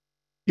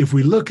 if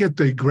we look at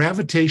the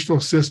gravitational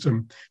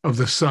system of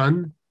the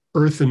sun,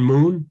 Earth, and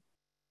moon,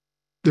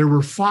 there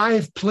were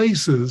 5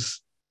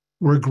 places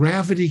where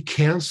gravity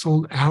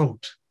canceled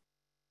out.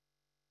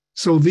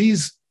 So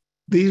these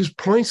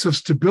points of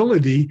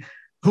stability,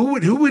 who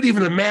would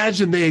even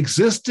imagine they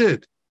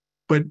existed?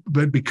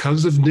 But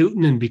because of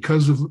Newton and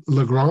because of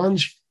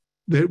Lagrange,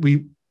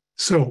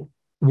 so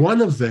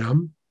one of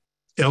them,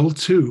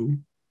 L2,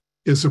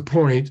 is a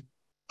point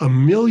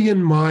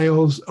 1,000,000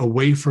 miles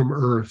away from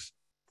Earth.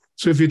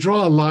 So if you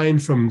draw a line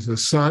from the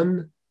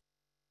sun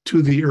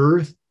to the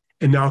Earth,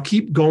 and now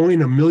keep going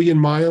 1,000,000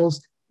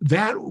 miles,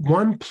 that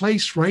one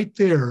place right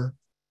there,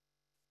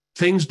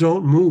 things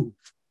don't move.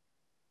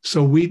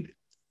 So we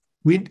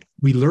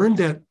learned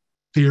that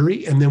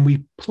theory, and then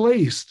we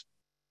placed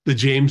the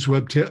James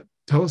Webb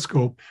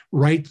telescope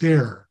right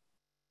there.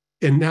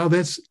 And now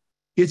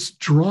it's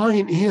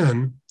drawing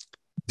in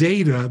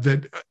data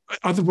that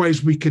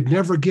otherwise we could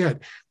never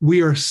get.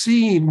 We're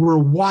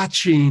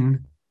watching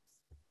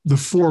the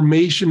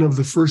formation of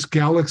the first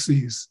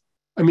galaxies.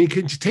 I mean,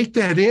 can you take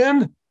that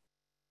in?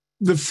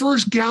 The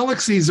first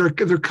galaxies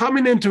they're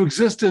coming into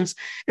existence,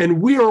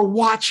 and we are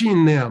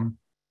watching them.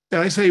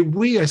 And I say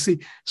we, I see.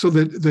 So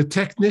the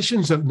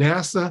technicians of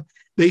NASA,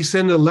 they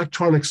send an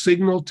electronic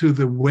signal to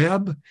the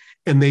web,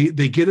 and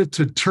they get it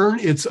to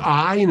turn its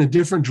eye in a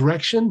different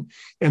direction,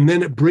 and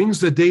then it brings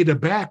the data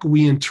back.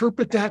 We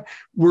interpret that.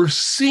 We're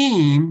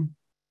seeing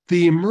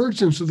the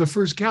emergence of the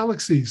first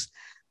galaxies.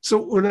 So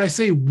when I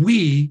say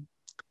we,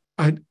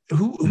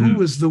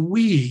 who is the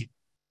we?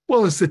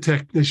 Well, it's the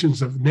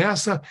technicians of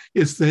NASA.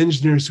 It's the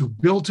engineers who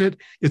built it.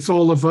 It's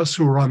all of us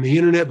who are on the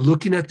internet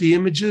looking at the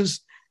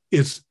images.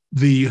 It's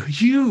the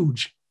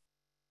huge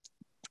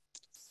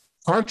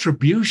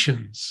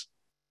contributions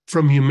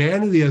from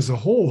humanity as a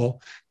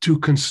whole to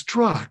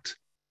construct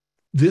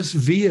this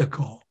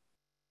vehicle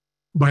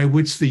by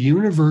which the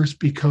universe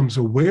becomes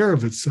aware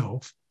of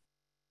itself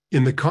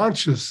in the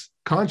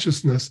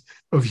consciousness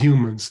of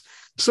humans.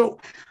 So,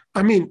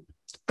 I mean,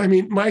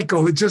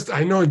 Michael,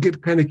 I know I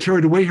get kind of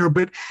carried away here,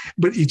 but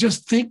you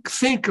just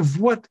think of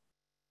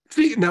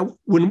now,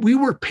 when we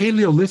were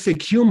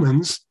Paleolithic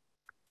humans,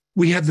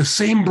 we had the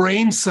same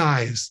brain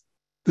size,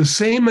 the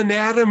same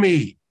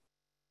anatomy,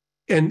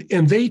 and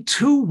they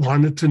too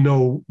wanted to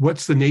know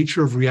what's the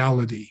nature of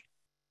reality.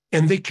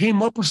 And they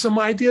came up with some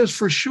ideas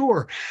for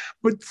sure,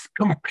 but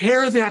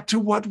compare that to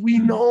what we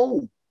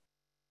know.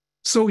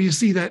 So you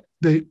see that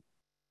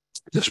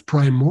this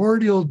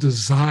primordial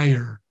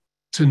desire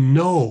to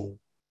know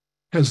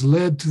has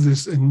led to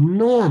this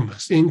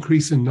enormous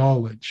increase in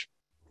knowledge.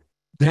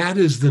 That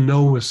is the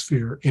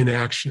noosphere in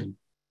action.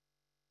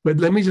 But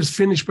let me just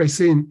finish by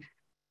saying,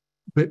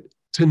 but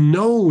to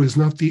know is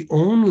not the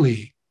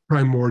only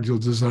primordial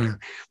desire.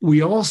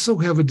 We also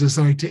have a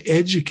desire to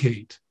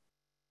educate.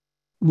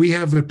 We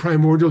have a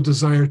primordial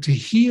desire to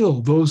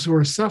heal those who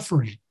are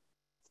suffering.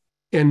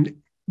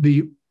 And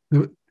the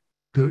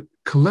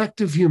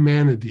collective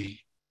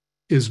humanity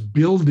is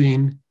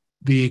building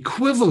the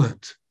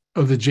equivalent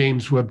of the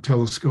James Webb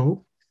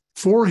Telescope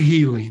for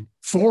healing,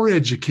 for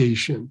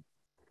education.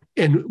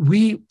 And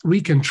we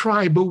can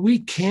try, but we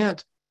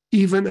can't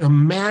even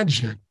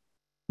imagine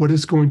what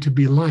it's going to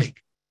be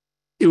like.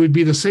 It would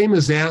be the same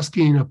as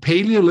asking a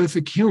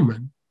Paleolithic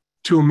human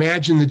to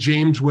imagine the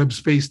James Webb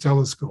Space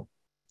Telescope.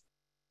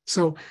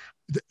 So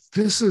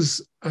this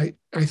is, I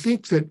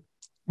think that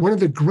one of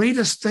the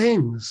greatest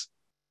things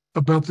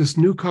about this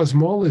new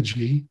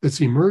cosmology that's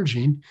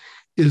emerging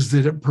is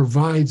that it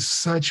provides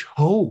such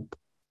hope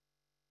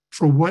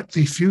for what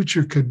the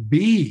future could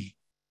be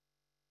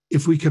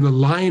if we can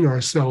align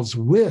ourselves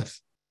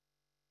with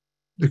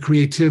the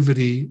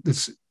creativity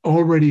that's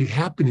already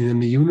happening in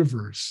the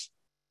universe.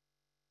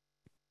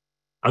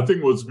 I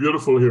think what's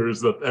beautiful here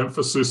is that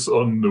emphasis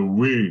on the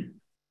we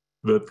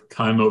that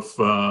kind of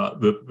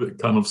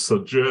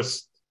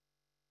suggests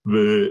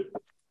the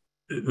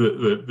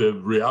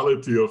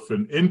reality of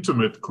an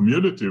intimate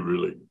community,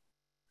 really,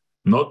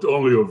 not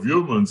only of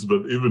humans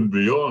but even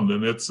beyond.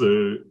 And it's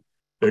a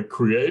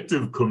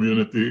creative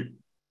community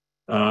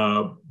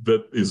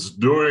that is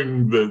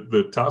doing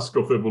the task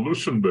of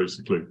evolution,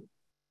 basically.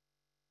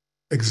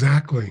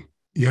 Exactly.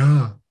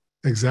 Yeah,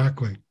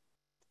 exactly.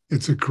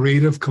 It's a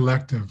creative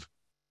collective.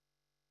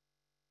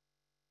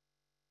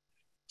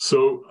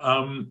 So,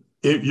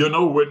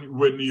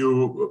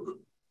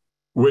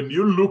 when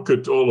you look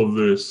at all of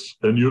this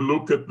and you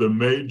look at the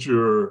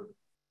major,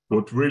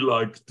 what we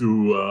like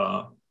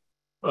to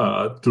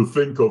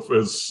think of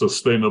as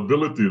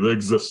sustainability, the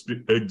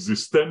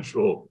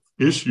existential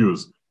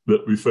issues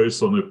that we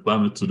face on the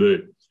planet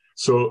today.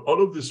 So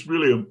all of this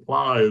really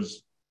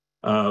implies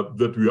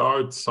that we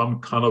are at some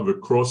kind of a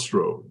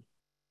crossroad.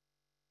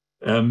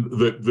 And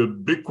the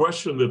big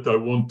question that I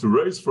want to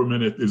raise for a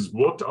minute is,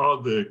 what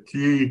are the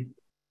key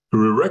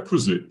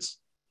prerequisites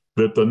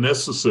that are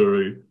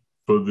necessary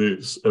for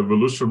this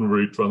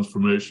evolutionary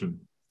transformation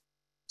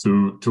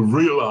to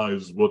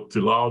realize what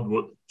Tillard,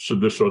 what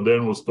the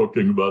Chardin was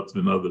talking about,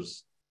 and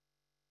others?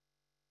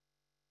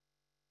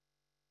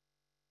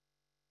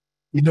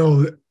 You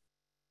know,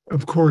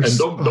 of course. And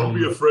don't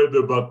be afraid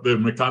about the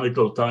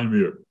mechanical time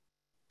here.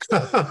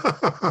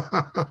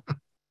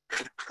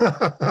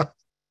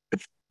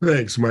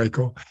 Thanks,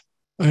 Michael.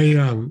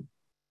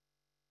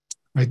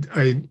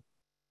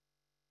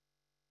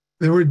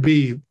 There would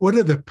be, what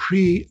are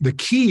the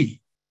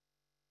key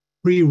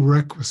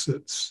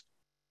prerequisites?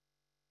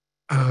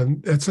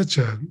 That's such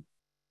an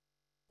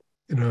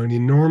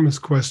enormous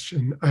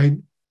question.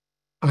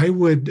 I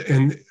would,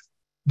 and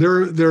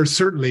there are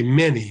certainly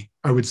many,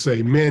 I would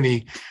say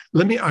many.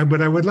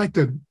 But I would like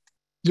to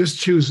just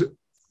choose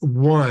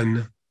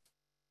one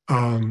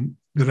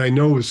that I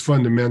know is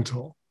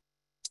fundamental,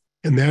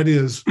 and that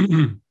is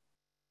the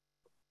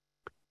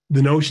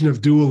notion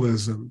of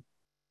dualism.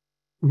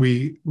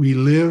 We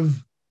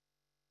have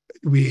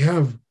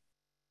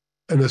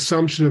an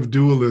assumption of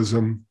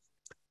dualism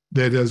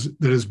that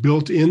is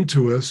built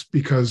into us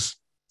because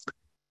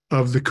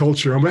of the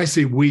culture. And when I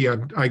say we,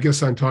 I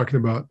guess I'm talking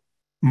about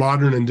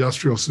modern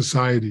industrial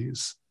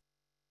societies.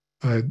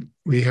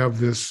 We have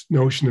this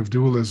notion of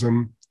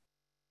dualism.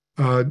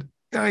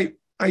 I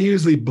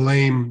usually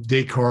blame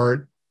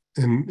Descartes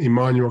and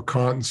Immanuel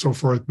Kant and so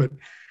forth, but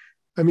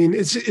I mean,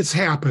 it's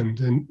happened.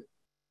 And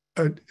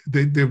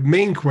the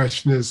main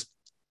question is,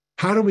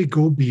 how do we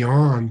go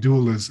beyond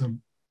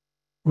dualism?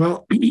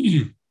 Well,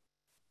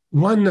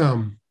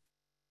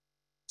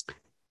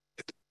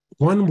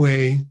 one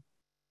way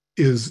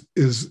is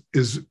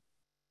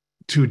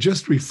to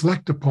just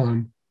reflect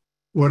upon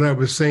what I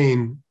was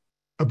saying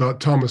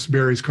about Thomas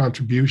Berry's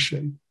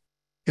contribution,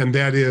 and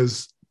that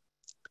is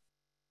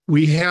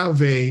we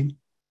have a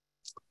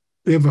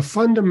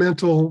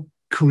fundamental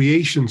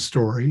creation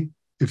story,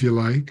 if you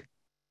like.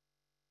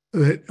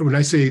 That when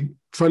I say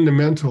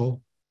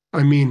fundamental,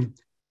 I mean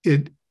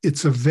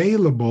it's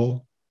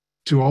available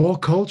to all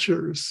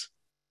cultures.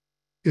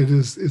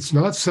 It's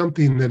not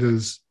something that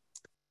is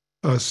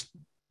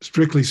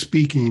strictly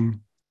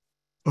speaking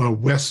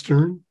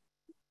Western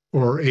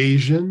or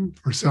Asian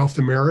or South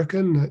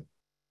American.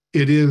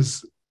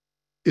 It's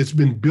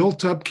been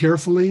built up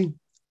carefully,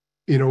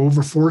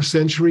 over 4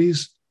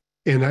 centuries,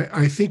 and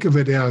I think of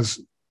it as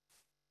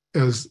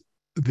it's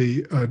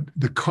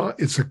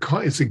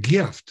a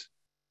gift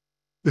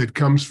that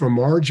comes from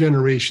our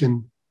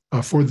generation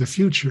for the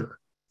future.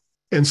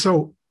 And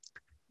so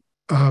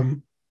I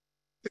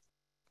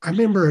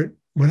remember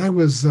when I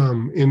was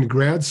in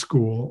grad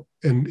school,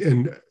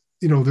 and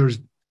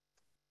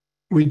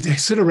we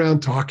sit around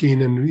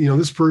talking, and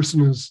this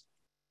person is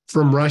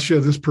from Russia,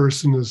 this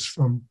person is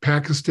from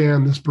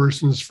Pakistan, this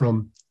person is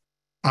from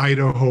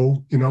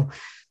Idaho,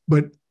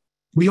 but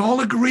we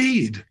all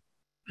agreed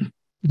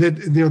that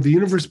the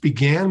universe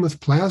began with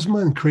plasma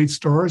and creates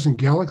stars and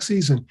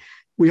galaxies, and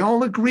we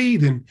all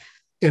agreed, and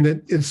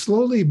it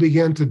slowly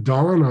began to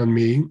dawn on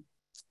me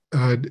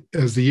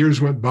as the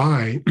years went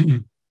by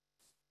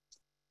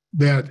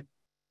that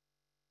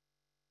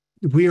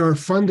we are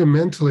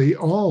fundamentally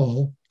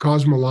all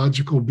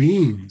cosmological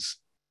beings.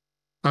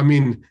 I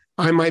mean,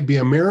 I might be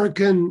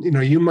American,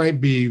 you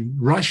might be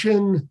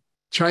Russian,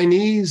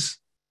 Chinese,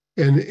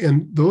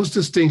 and those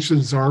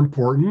distinctions are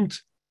important,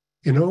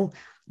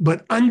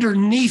 but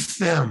underneath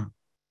them,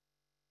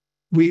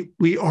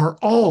 we are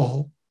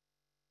all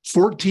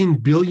 14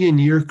 billion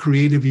year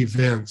creative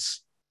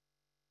events.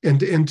 And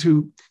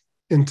to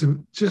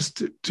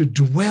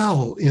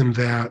dwell in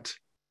that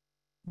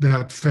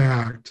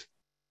fact,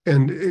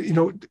 and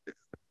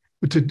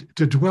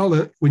to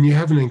dwell when you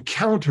have an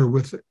encounter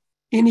with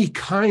any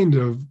kind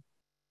of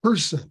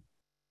person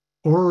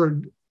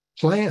or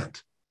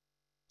plant,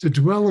 to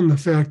dwell in the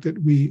fact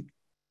that we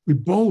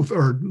both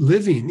are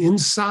living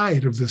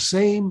inside of the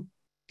same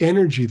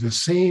energy, the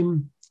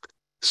same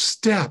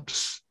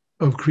steps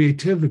of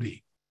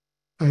creativity.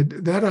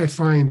 That I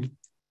find,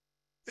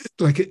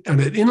 like, on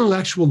an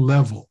intellectual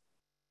level,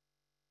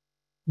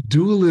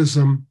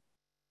 dualism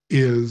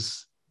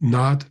is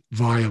not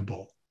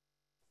viable.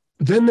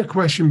 Then the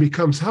question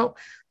becomes how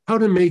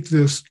to make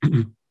this,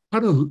 how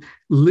to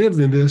live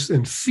in this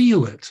and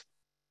feel it.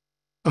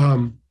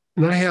 And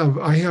I have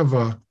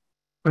a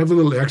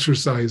little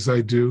exercise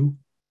I do.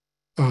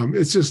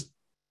 It's just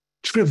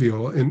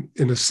trivial in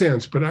a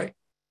sense, but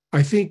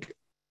I think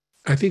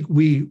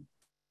we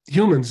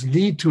humans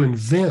need to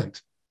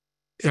invent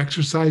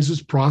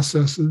exercises,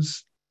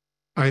 processes.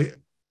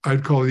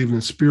 I'd call it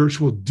even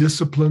spiritual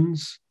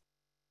disciplines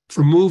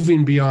for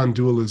moving beyond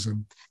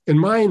dualism. And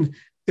mine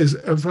is,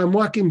 if I'm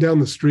walking down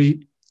the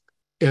street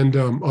and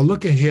I'll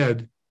look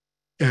ahead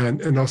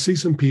and I'll see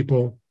some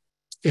people,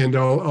 and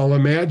I'll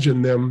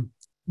imagine them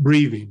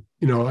breathing.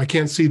 I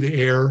can't see the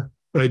air,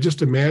 but I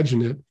just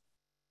imagine it.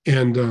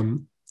 And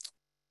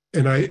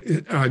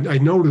I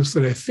notice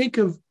that I think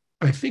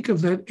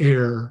of that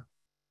air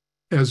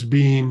as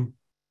being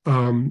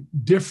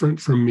different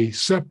from me,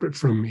 separate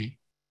from me.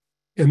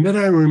 And then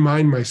I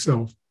remind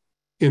myself,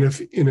 in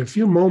a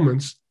few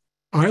moments,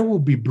 I will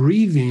be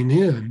breathing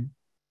in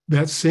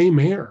that same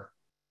air,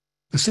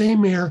 the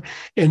same air,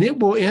 and it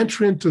will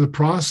enter into the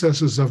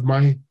processes of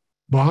my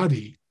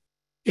body,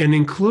 and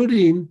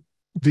including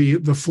the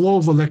flow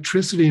of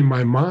electricity in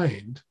my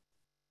mind,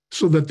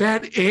 so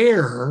that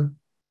air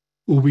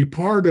will be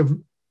part of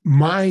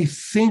my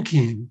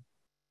thinking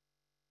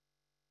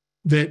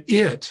that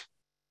it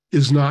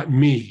is not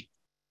me.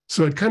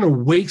 So it kind of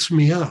wakes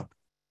me up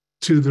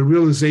to the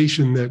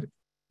realization that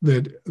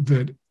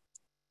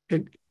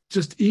it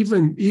just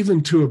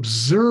even to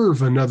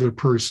observe another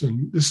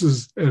person, this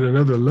is at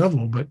another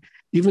level, but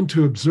even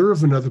to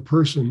observe another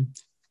person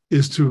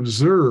is to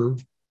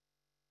observe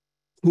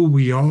who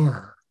we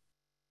are.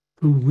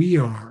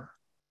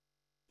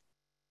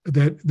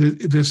 That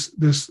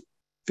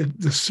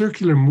the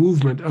circular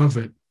movement of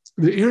it.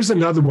 Here's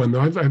another one,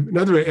 though. I've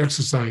another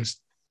exercise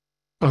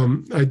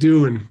I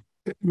do, and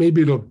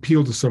maybe it'll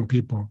appeal to some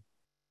people.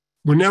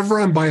 Whenever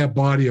I'm by a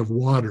body of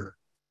water,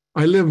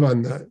 I live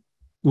on the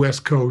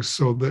West Coast,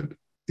 so that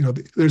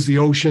there's the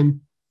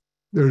ocean,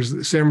 there's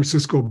San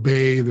Francisco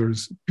Bay,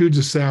 there's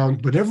Puget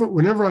Sound. But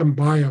whenever I'm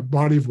by a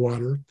body of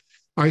water,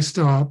 I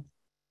stop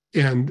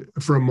and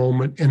for a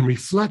moment and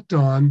reflect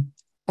on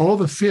all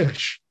the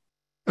fish.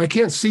 I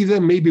can't see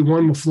them. Maybe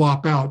one will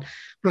flop out,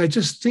 but I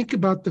just think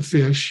about the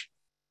fish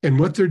and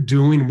what they're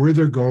doing, where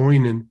they're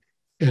going,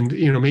 and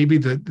maybe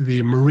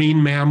the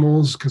marine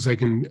mammals, because I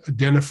can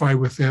identify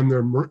with them.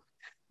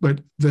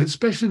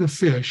 Especially the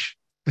fish,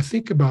 I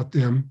think about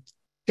them,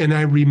 and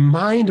I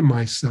remind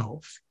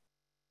myself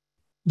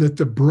that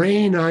the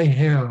brain I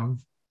have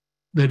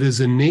that is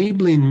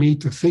enabling me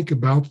to think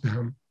about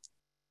them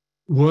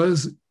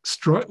was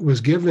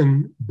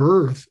given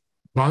birth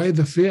by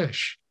the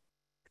fish.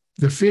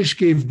 The fish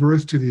gave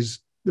birth to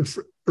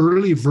the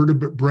early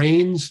vertebrate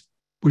brains,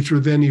 which were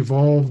then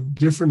evolved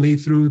differently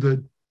through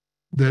the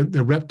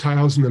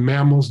reptiles and the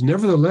mammals.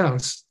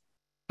 Nevertheless,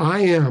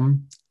 I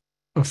am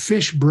a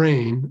fish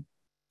brain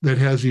that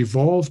has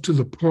evolved to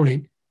the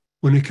point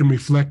when it can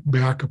reflect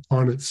back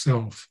upon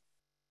itself.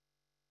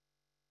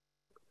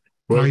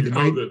 Well,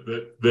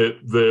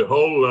 the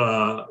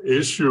whole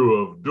issue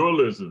of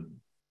dualism,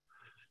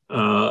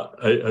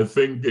 I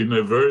think in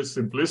a very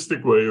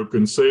simplistic way, you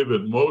can say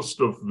that most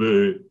of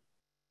the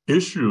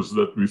issues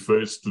that we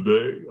face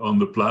today on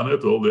the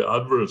planet, all the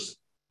adverse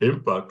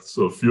impacts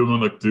of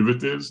human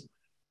activities,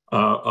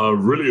 are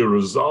really a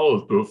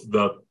result of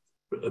that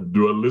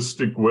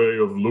dualistic way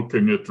of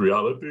looking at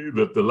reality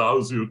that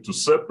allows you to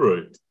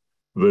separate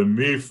the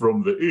me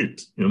from the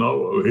it.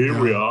 Here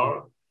we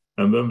are,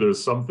 and then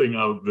there's something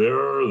out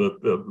there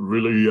that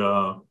really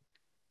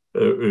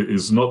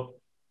is not.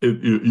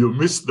 You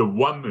miss the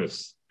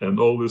oneness and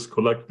all this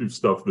collective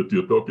stuff that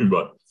you're talking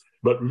about.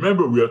 But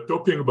remember, we are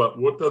talking about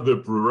what are the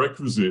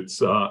prerequisites,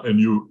 and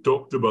you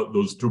talked about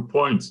those 2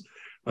 points.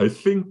 I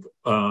think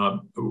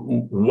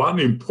one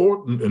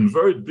important and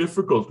very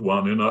difficult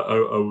one, and I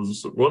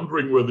was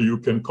wondering whether you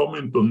can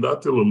comment on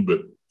that a little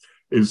bit,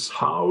 is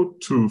how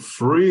to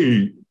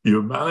free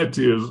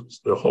humanity as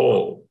a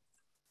whole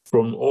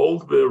from all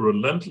the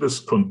relentless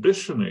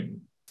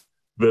conditioning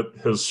that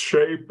has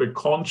shaped a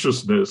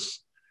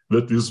consciousness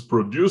that is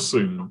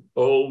producing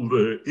all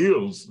the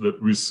ills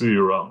that we see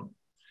around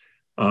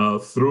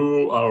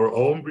through our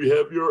own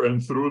behavior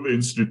and through the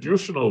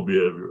institutional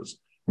behaviors,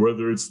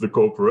 whether it's the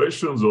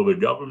corporations or the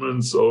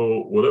governments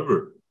or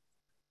whatever.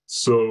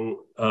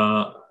 So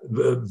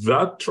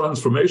that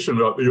transformation,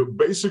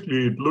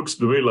 basically, it looks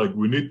to me like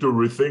we need to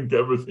rethink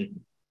everything.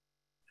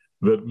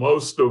 That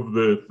most of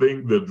the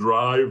things that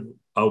drive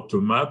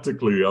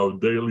automatically our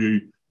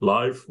daily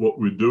life, what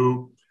we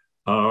do,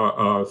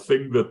 are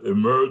things that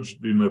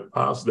emerged in the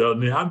past. They are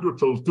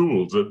Neanderthal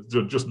tools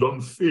that just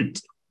don't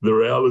fit the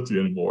reality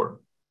anymore.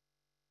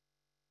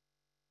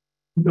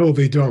 No,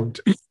 they don't.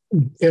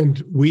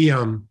 And we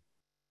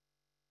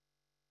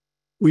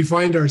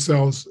find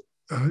ourselves,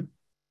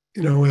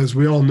 as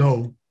we all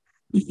know,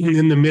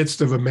 in the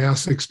midst of a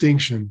mass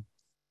extinction.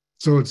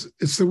 So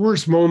it's the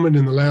worst moment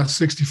in the last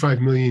 65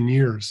 million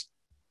years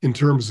in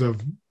terms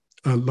of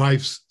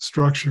life's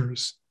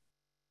structures.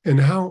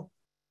 And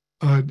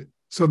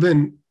so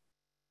then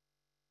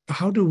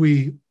how do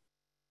we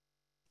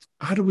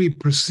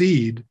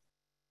proceed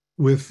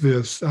with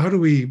this? How do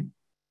we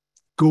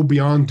go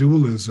beyond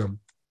dualism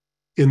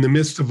in the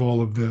midst of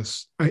all of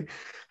this?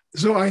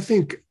 So I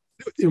think,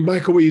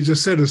 Michael, what you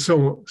just said is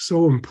so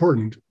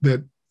important,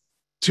 that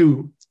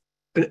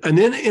an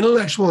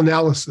intellectual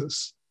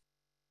analysis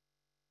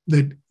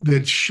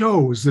that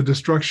shows the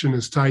destruction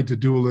is tied to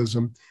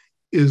dualism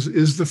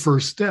is the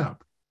first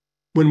step.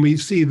 When we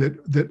see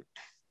that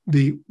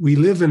we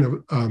live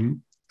in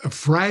a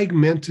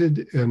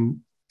fragmented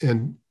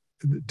and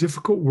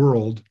difficult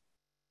world,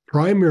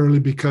 primarily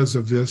because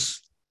of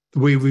this, the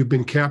way we've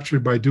been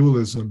captured by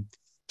dualism.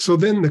 So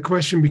then the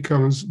question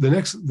becomes the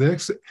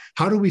next,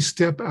 how do we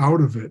step out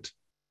of it?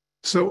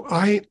 So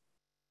I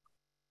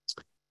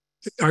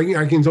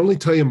can only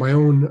tell you my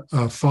own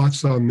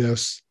thoughts on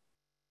this.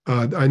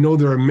 I know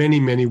there are many,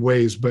 many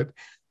ways, but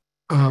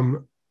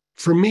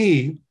for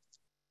me,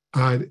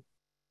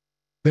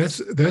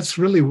 that's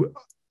really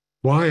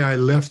why I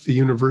left the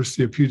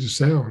University of Puget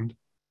Sound.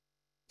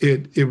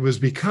 It was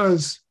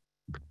because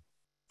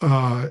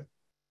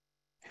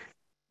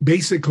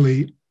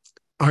basically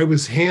I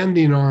was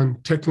handing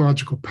on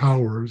technological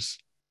powers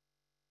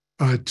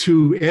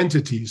to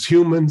entities,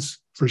 humans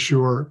for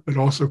sure, but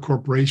also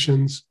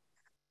corporations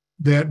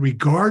that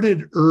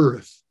regarded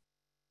Earth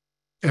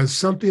as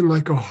something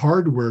like a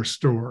hardware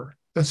store.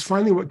 That's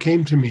finally what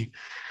came to me.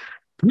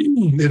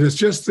 It is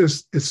just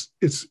this,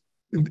 it's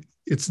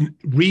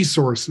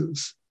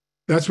resources.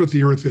 That's what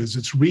the Earth is.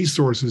 It's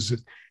resources.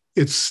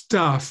 It's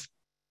stuff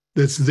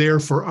that's there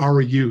for our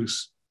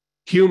use.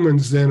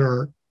 Humans then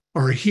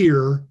are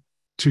here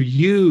to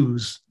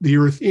use the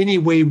Earth any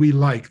way we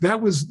like.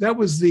 That was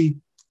the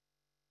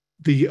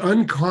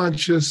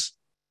unconscious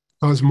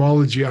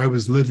cosmology I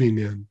was living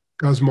in,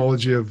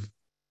 cosmology of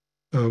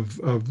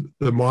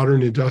the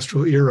modern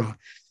industrial era.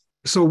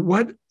 So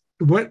what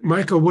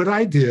Michael, what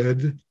I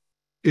did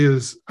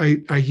is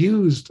I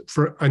used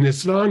and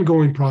it's an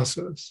ongoing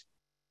process.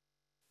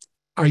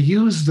 I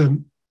use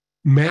the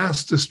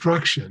mass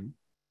destruction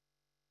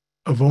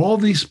of all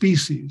these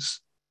species.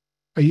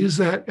 I use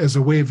that as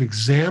a way of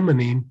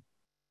examining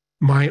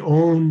my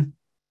own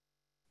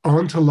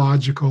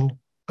ontological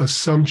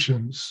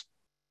assumptions.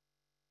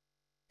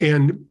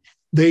 And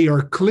they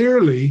are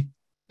clearly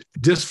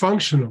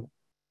dysfunctional,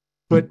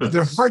 but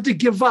they're hard to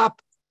give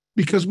up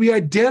because we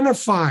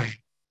identify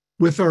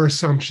with our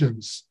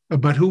assumptions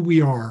about who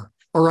we are,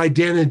 our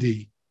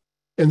identity.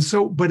 And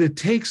so, but it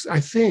takes, I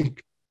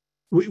think,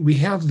 we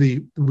have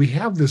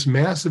this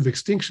massive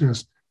extinction,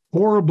 as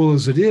horrible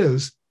as it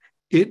is,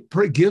 it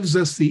gives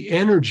us the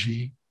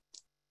energy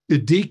to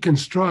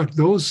deconstruct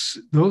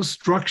those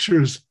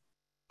structures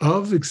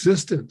of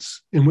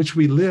existence in which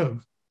we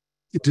live.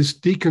 It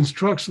just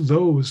deconstructs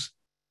those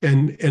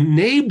and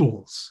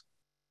enables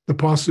the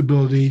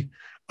possibility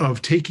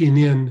of taking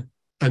in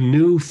a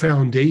new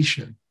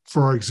foundation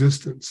for our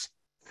existence.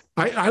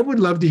 I would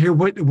love to hear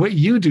what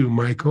you do,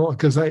 Michael,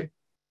 because your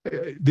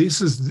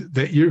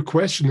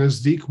question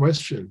is the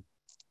question.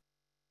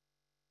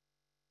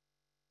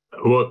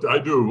 What I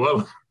do?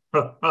 Well,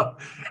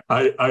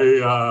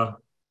 I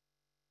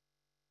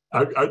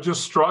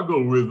just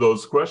struggle with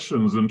those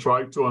questions and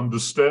try to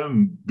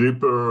understand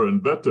deeper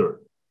and better.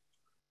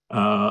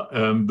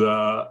 I'm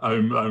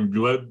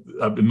glad.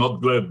 I'm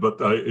not glad, but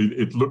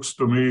it looks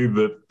to me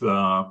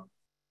that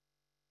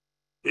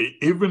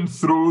even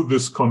through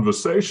this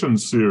conversation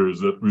series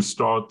that we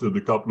started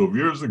a couple of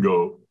years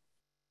ago,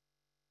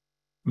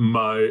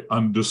 my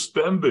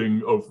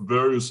understanding of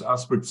various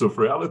aspects of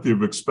reality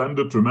have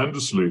expanded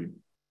tremendously,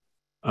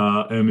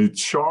 and it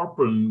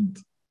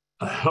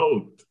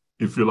helped,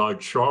 if you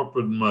like,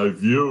 sharpen my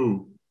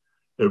view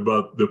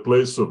about the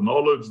place of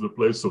knowledge, the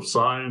place of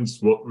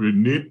science, what we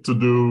need to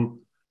do,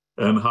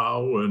 and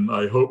how. And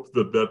I hope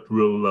that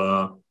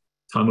will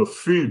kind of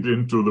feed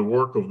into the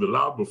work of the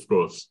lab, of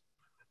course,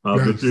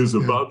 that is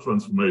about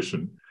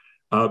transformation.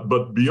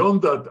 But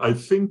beyond that, I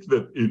think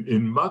that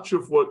in much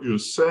of what you're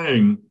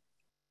saying,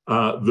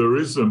 there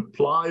is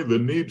implied the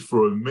need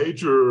for a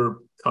major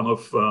kind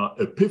of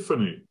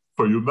epiphany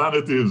for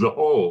humanity as a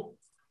whole.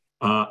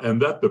 And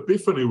that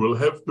epiphany will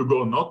have to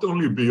go not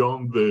only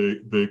beyond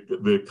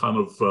the kind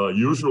of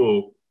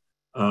usual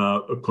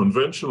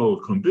conventional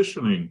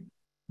conditioning,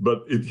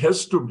 but it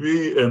has to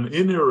be an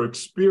inner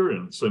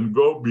experience and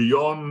go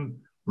beyond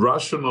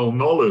rational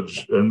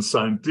knowledge and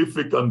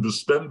scientific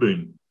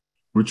understanding,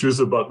 which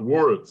is about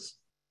words.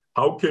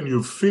 How can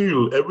you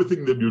feel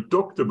everything that you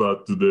talked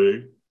about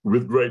today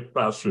with great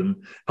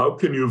passion? How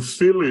can you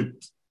feel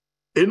it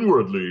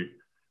inwardly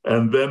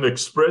and then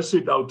express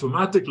it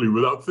automatically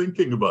without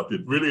thinking about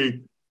it,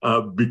 really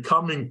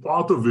becoming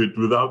part of it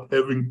without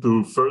having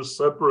to first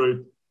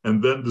separate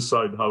and then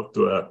decide how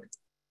to act?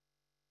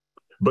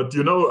 But,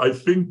 I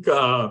think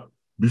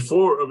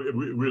before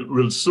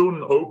we'll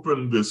soon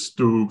open this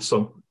to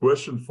some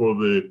question from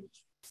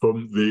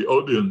the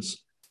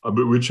audience,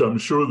 which I'm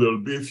sure there'll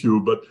be a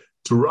few. But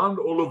to round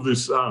all of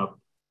this up,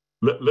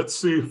 let's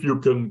see if you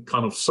can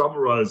kind of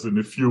summarize in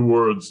a few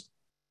words,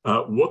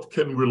 what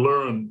can we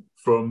learn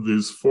from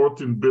these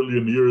 14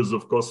 billion years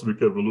of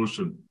cosmic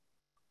evolution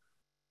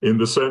in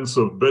the sense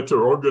of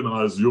better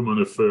organized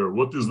human affair?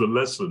 What is the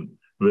lesson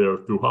there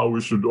to how we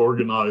should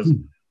organize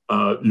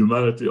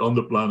humanity on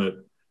the planet?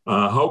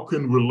 How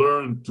can we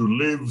learn to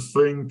live,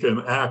 think,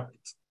 and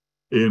act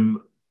in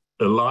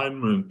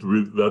alignment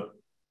with that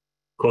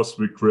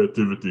cosmic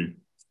creativity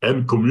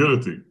and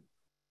community?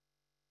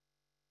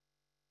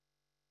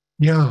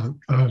 Yeah.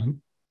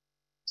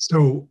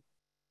 So,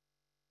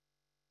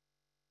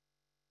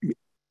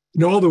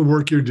 all the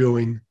work you're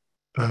doing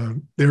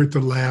there at the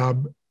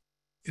lab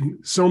in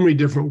so many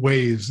different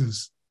ways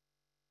is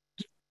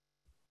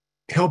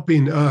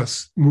helping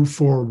us move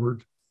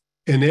forward.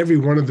 And every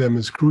one of them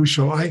is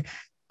crucial. I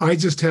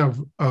just have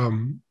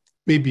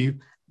maybe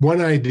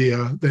one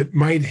idea that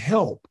might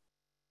help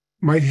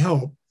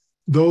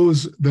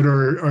those that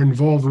are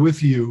involved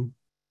with you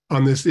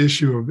on this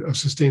issue of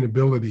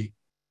sustainability.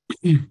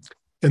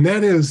 And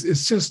that is,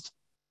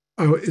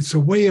 it's a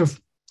way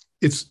of,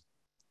 it's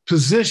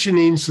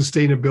positioning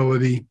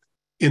sustainability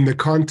in the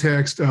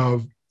context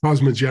of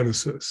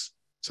cosmogenesis.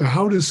 So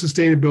how does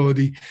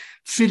sustainability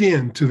fit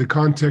into the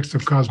context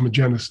of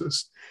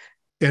cosmogenesis?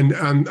 And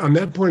on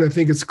that point, I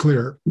think it's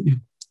clear.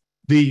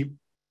 The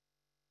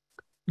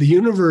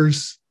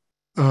universe,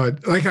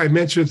 like I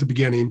mentioned at the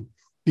beginning,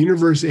 the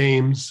universe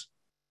aims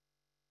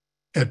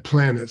at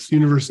planets. The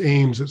universe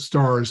aims at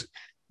stars.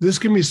 This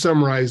can be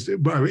summarized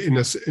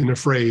in a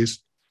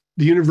phrase: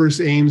 the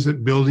universe aims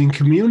at building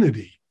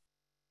community.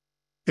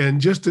 And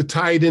just to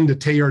tie it into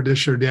Teilhard de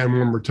Chardin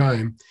one more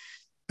time,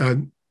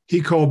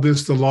 he called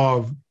this the law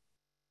of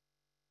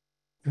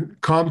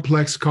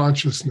complex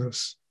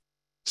consciousness,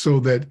 so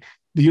that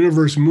the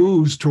universe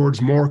moves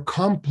towards more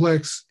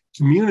complex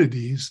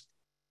communities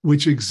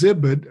which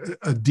exhibit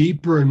a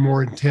deeper and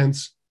more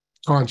intense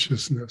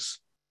consciousness.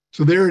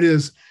 So there it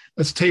is.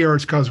 That's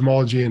Teilhard's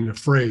cosmology in a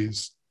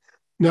phrase.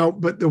 Now,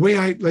 but the way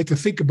I like to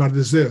think about it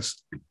is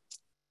this.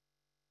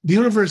 The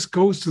universe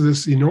goes to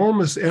this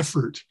enormous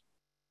effort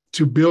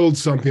to build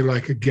something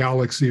like a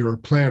galaxy or a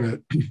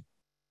planet.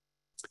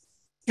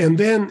 And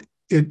then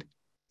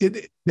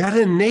that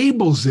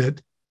enables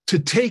it to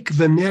take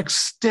the next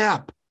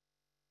step,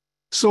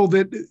 so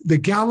that the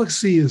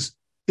galaxy is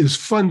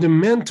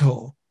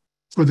fundamental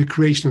for the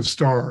creation of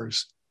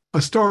stars.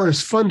 A star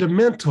is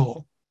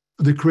fundamental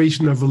for the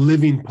creation of a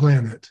living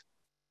planet.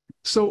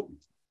 So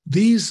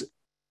these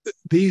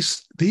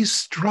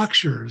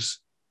structures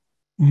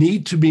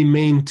need to be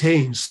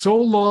maintained. So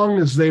long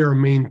as they are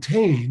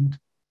maintained,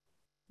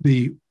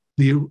 the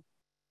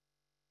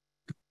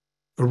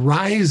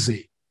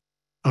arising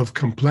of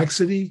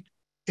complexity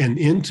and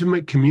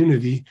intimate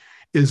community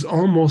is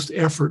almost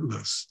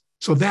effortless.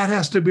 So that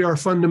has to be our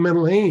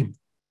fundamental aim,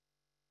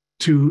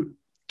 to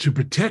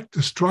protect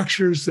the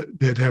structures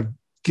that have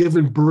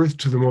given birth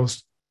to the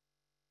most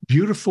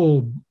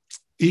beautiful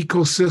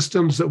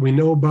ecosystems that we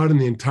know about in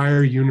the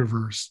entire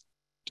universe,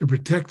 to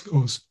protect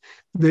those.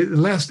 The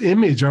last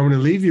image I want to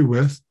leave you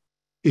with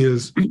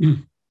is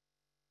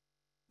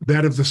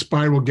that of the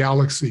spiral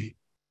galaxy.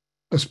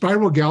 A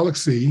spiral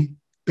galaxy,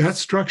 that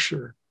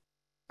structure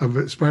of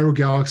a spiral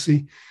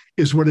galaxy,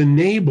 is what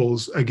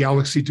enables a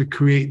galaxy to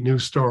create new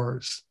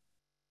stars.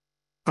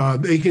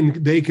 They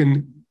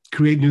can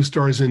create new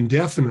stars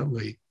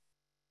indefinitely,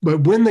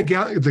 but when the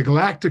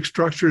galactic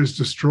structure is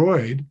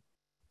destroyed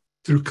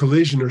through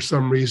collision or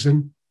some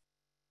reason,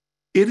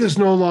 it is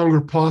no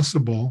longer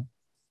possible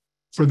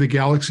for the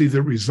galaxy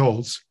that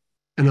results,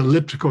 an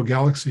elliptical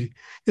galaxy.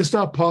 It's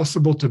not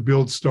possible to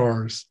build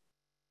stars,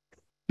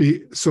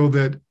 so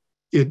that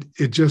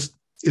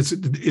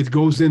it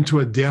goes into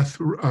a death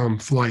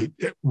flight.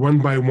 One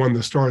by one,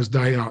 the stars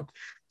die out.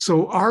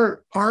 So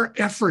our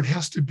effort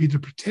has to be to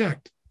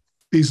protect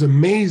these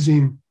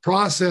amazing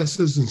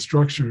processes and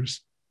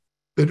structures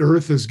that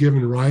Earth has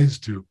given rise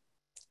to.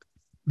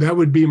 That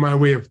would be my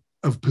way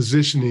of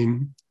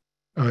positioning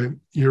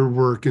your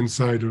work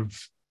inside of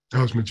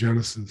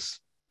cosmogenesis.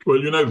 Well,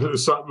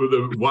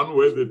 the one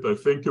way that I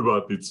think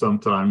about it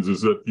sometimes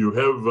is that you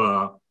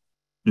have,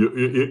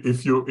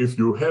 if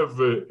you have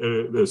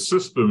a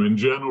system in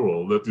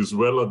general that is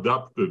well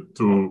adapted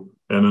to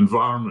an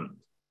environment,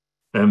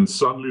 and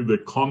suddenly the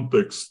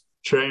context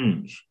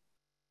change,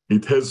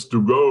 it has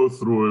to go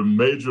through a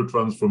major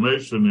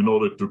transformation in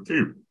order to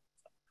keep.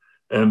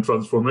 And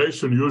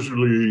transformation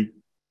usually,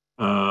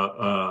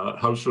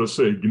 how should I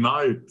say,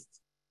 ignite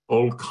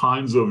all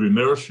kinds of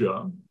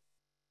inertia,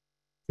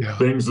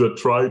 things that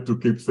try to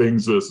keep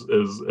things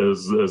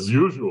as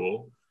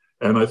usual.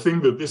 And I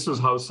think that this is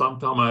how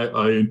sometimes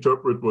I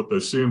interpret what I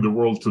see in the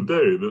world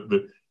today,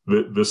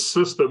 that the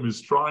system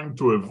is trying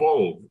to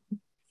evolve,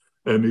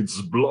 and it's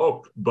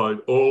blocked by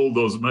all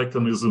those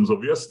mechanisms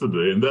of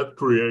yesterday. And that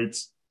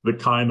creates the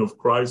kind of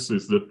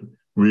crisis that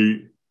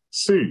we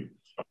see.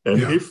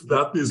 And if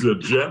that is a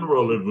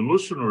general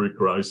evolutionary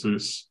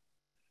crisis,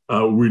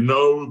 we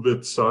know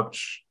that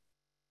such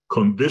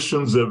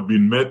conditions have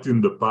been met in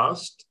the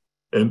past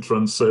and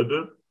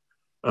transcended.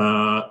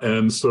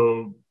 And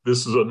so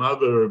this is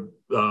another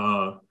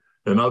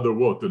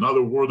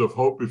word of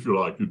hope, if you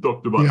like. You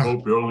talked about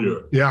hope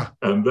earlier. Yeah.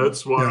 And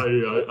that's why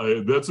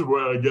that's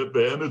where I get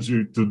the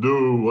energy to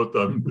do what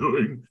I'm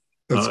doing.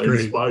 In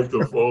spite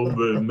of all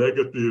the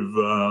negative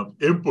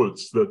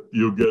inputs that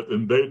you get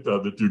and data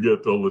that you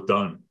get all the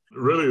time.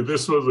 Really,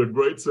 this was a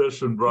great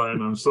session,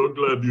 Brian. I'm so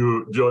glad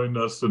you joined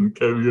us and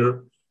came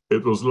here.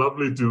 It was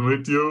lovely to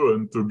meet you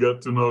and to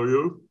get to know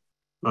you.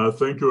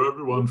 Thank you,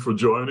 everyone, for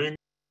joining.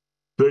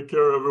 Take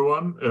care,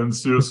 everyone, and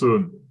see you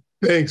soon.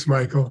 Thanks,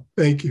 Michael.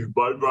 Thank you.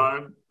 Bye,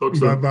 Brian. Talk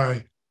soon.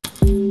 Bye-bye.